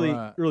 but two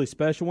really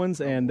special ones.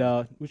 And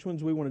which ones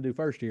do we want to do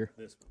first here?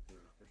 This one,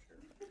 for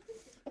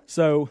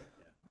sure.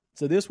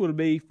 So this would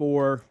be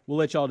for. We'll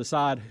let y'all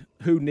decide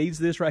who needs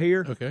this right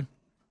here. Okay.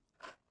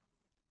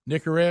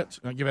 Nicorette.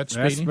 I'll give that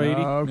to Speedy.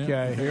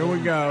 Okay, here we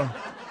go.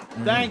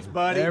 Thanks,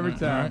 buddy. Every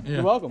time.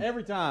 You're welcome.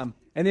 Every time.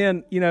 And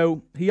then,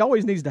 he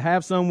always needs to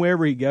have some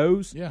wherever he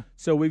goes. Yeah.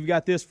 So we've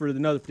got this for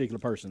another particular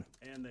person.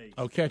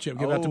 Ketchup.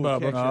 Give that to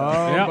Bubba.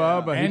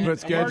 Bubba. He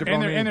puts ketchup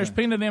on and there's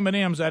peanut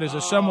M&Ms. That is a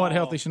somewhat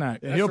healthy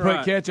snack. He'll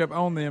put ketchup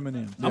on the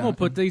M&Ms. I'm going to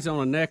put these on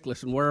a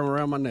necklace and wear them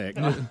around my neck.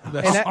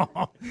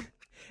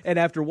 And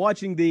after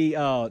watching the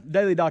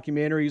daily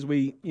documentaries,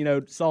 we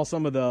saw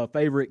some of the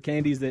favorite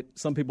candies that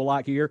some people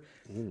like here.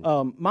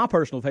 My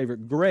personal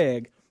favorite,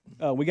 Greg.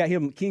 We got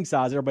him king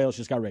size. Everybody else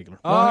just got regular.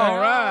 All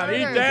right.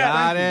 Eat that.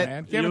 Got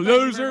it. Kevin, you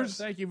losers.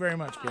 Thank you very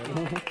much,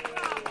 Kevin.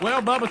 Well,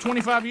 Bubba,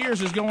 25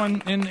 years is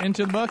going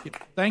into the bucket.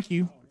 Thank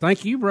you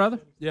Thank you, brother.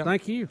 Yeah.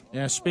 Thank you.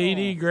 Yeah,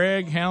 Speedy,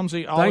 Greg,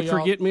 Helmsy, all Thanks y'all.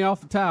 for getting me off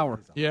the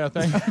tower. Yeah,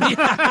 thank you.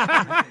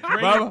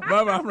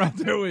 Bubba, I'm right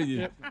there with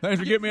you. Thanks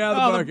for getting me out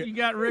of the bucket. You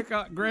got Greg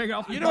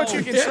off the You know what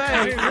you can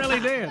say? He really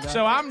did.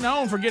 So I'm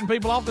known for getting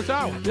people off the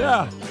tower.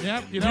 Yeah.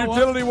 Yep. You know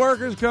Utility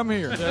workers, come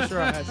here. That's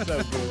right. That's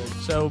so good.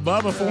 So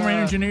Bubba, former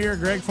engineer,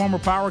 Greg, former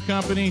power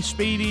company,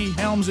 Speedy,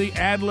 Helmsy,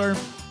 Adler.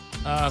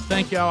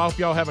 Thank y'all. I hope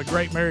y'all have a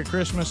great Merry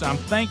Christmas. I'm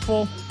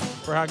thankful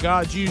for how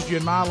God's used you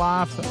in my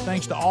life.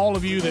 Thanks to all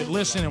of you that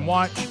listen and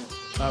watch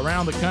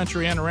around the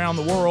country and around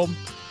the world.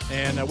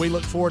 And we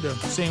look forward to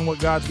seeing what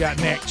God's got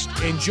next.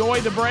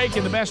 Enjoy the break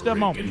and the best of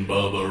moments. Rick and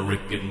Bubba,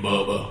 Rick and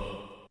Bubba.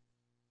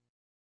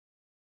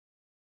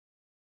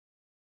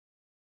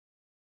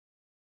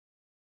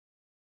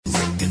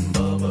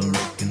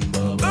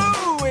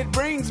 Ooh, it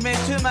brings me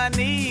to my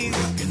knees.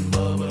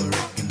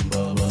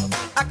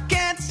 I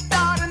can't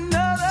start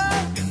another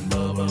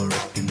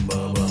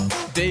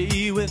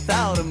day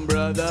without him,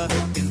 brother. Ooh,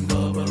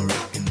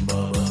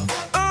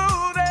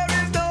 there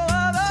is no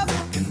other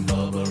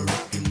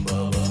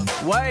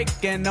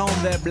waking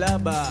on that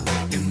blubber.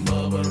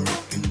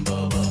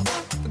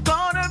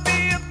 Gonna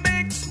be a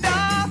big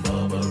star.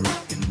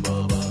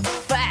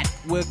 Fat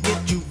will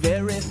get you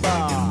very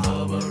far.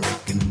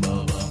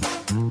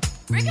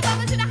 Rick and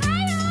Bubba's in the house.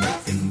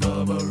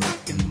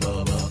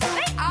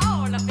 They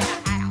all up in the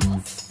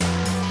house.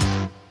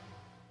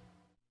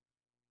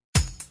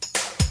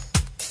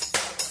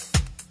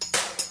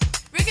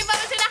 Rick and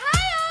Bubba's in the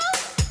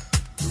house.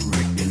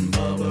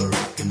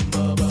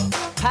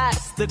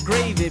 Pass the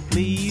gravy,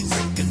 please.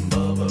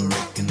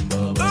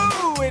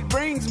 Ooh, it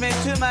brings me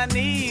to my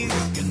knees.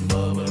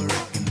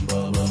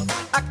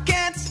 I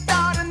can't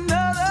start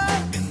another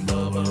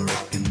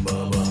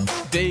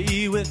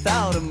day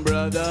without him,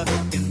 brother.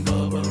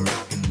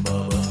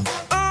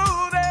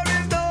 Ooh, there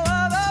is no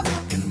other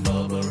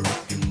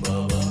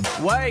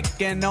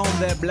waking on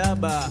that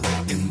blubber.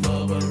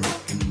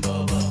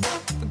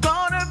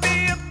 Gonna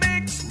be a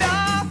big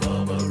star.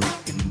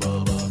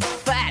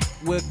 Fat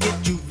will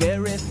get you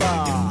very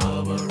far.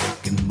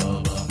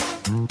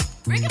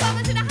 Rick and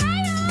Bubba's in the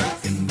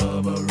house.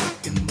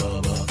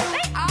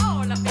 They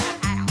all up in the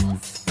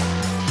house.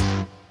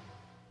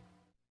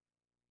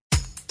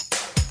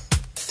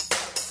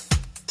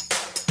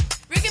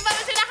 Rick and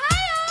Bubba's in the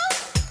house.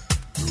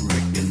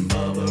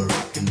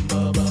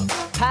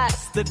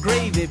 Pass the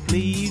gravy,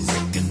 please.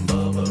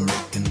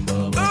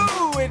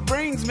 Ooh, it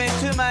brings me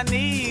to my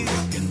knees.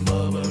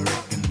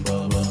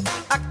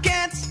 I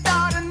can't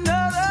start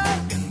another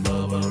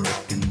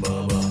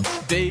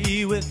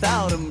day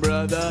without him,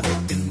 brother.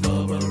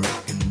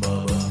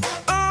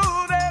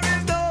 Ooh, there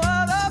is no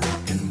other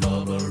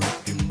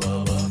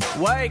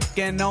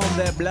waking on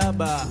that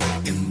blubber.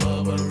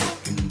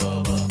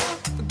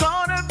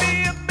 Gonna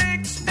be a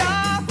big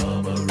star.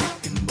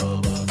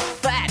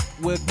 Fat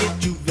will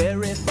get you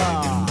very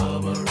far.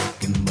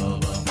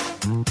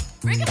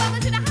 Rick and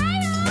Bubba's in the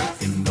house.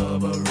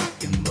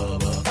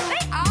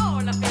 They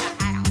all up in the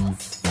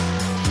house.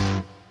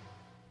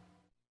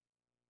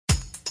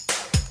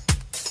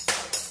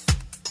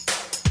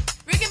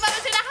 Rick and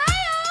Bubba's in the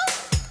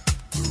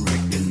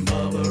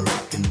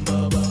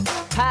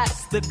house.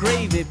 Pass the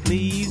gravy,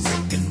 please.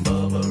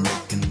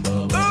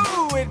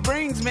 Ooh, it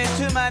brings me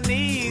to my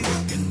knees.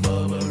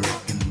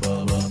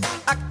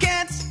 I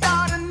can't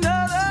start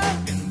another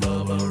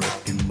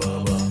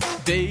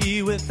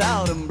day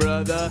without him,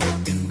 brother.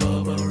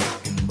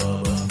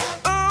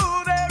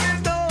 Ooh, there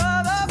is no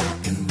other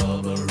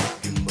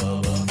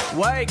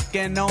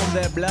waking on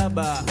that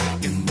blubber.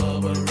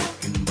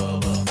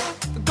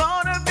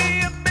 Gonna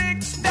be a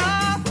big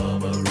star.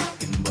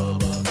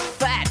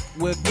 Fat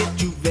will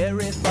get you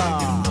very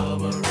far.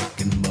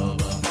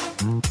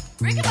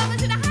 Rick and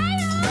Bubba's in the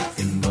house.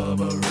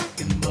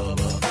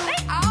 They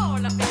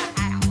all up in the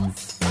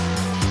house.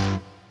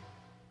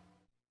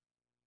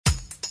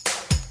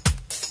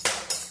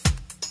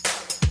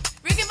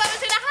 Rick and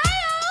Bubba's in the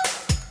house.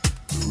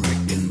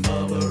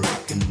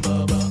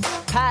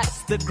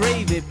 Pass the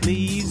gravy,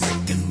 please.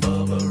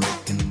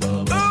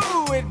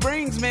 Ooh, it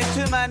brings me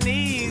to my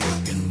knees.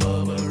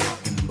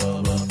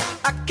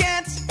 I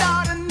can't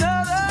start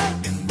another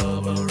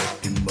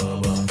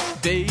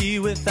day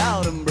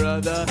without him,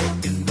 brother.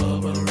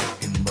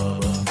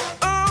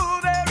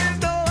 Ooh, there is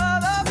no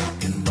other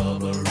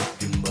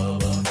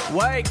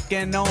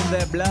waking on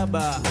that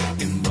blubber.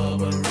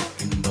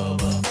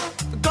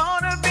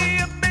 Gonna be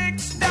a big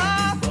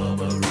star.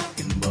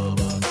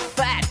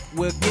 Fat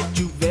will get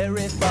you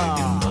very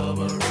far.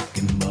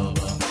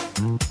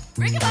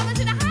 Rick and Bubba's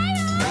in the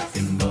house.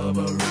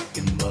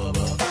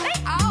 They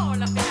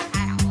all up in the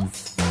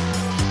house.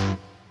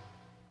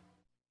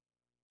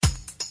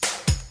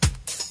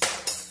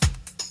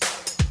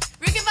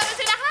 Rick and Bubba's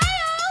in the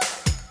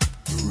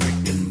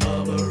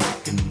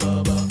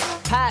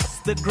house. Pass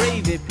the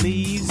gravy,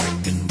 please.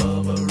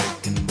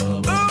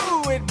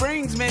 Ooh, it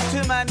brings me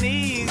to my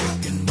knees.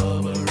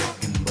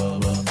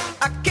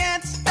 I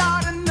can't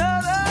start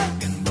another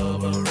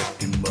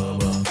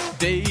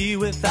day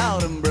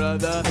without him,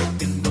 brother.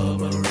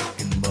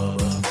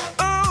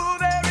 Ooh,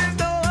 there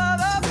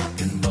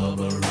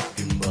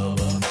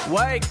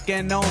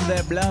Waking on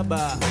that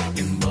blubber. Rick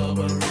and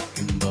Bubba, Rick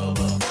and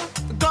Bubba.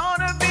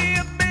 Gonna be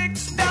a big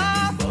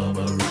star.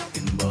 Bubba, Rick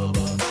and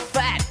Bubba.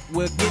 Fat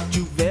will get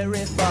you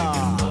very far.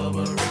 Rick and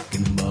Bubba, Rick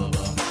and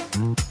Bubba.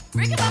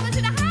 Rick and Bubba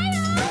to the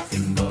highest. Rick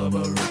and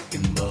Bubba, Rick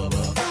and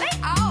Bubba. They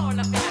all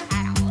up in the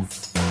house.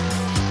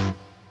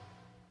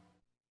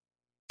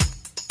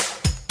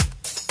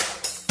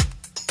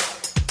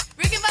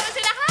 Rick and Bubba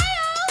to the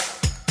highest.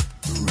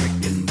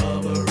 Rick and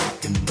Bubba,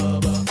 Rick and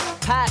Bubba.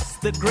 Pass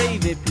the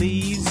gravy,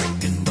 please.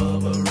 Rick and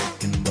Bubba,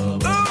 Rick and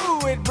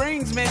Bubba. Ooh, it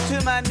brings me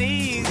to my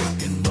knees.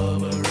 Rick and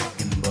Bubba, Rick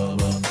and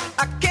Bubba.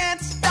 I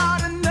can't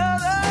start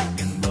another.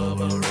 Rick and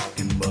Bubba, Rick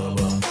and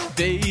Bubba.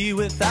 Day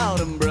without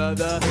 'em,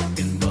 brother. Rick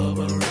and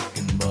Bubba, Rick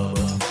and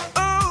Bubba.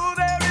 Ooh,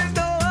 there is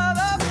no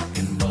other. Rick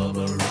and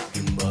Bubba, Rick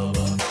and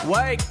Bubba.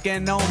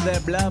 Waking on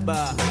that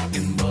blubber. Rick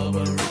and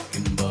Bubba, Rick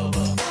and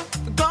Bubba.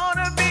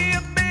 Gonna be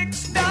a big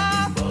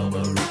star.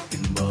 Bubba, Rick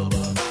and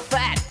Bubba.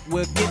 Fat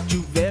will get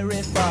you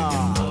very far.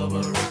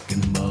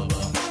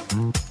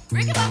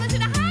 Rick and Bubba to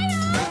the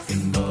highest. Rick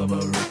and Bubba,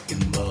 Rick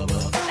and Bubba.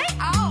 They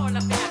all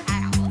up in the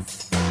house.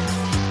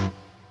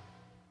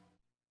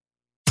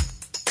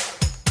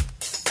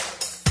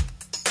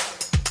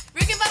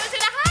 Rick and Bubba to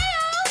the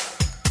highest.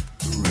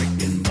 Rick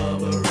and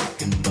Bubba,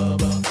 Rick and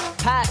Bubba.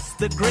 Pass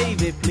the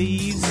gravy,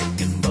 please.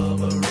 Rick and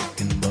Bubba,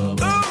 Rick and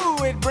Bubba.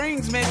 Ooh, it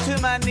brings me to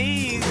my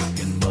knees. Rick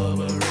and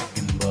Bubba, Rick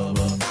and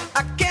Bubba.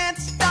 I can't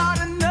start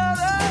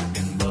another. Rick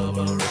and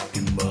Bubba, Rick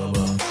and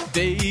Bubba.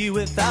 Day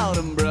without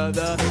 'em,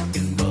 brother. Rick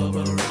and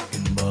Bubba, Rick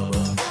and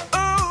Bubba.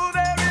 Ooh,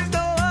 there is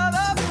no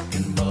other. Rick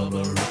and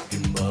Bubba, Rick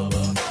and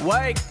Bubba.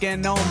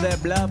 Waking on that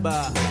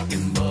blubber.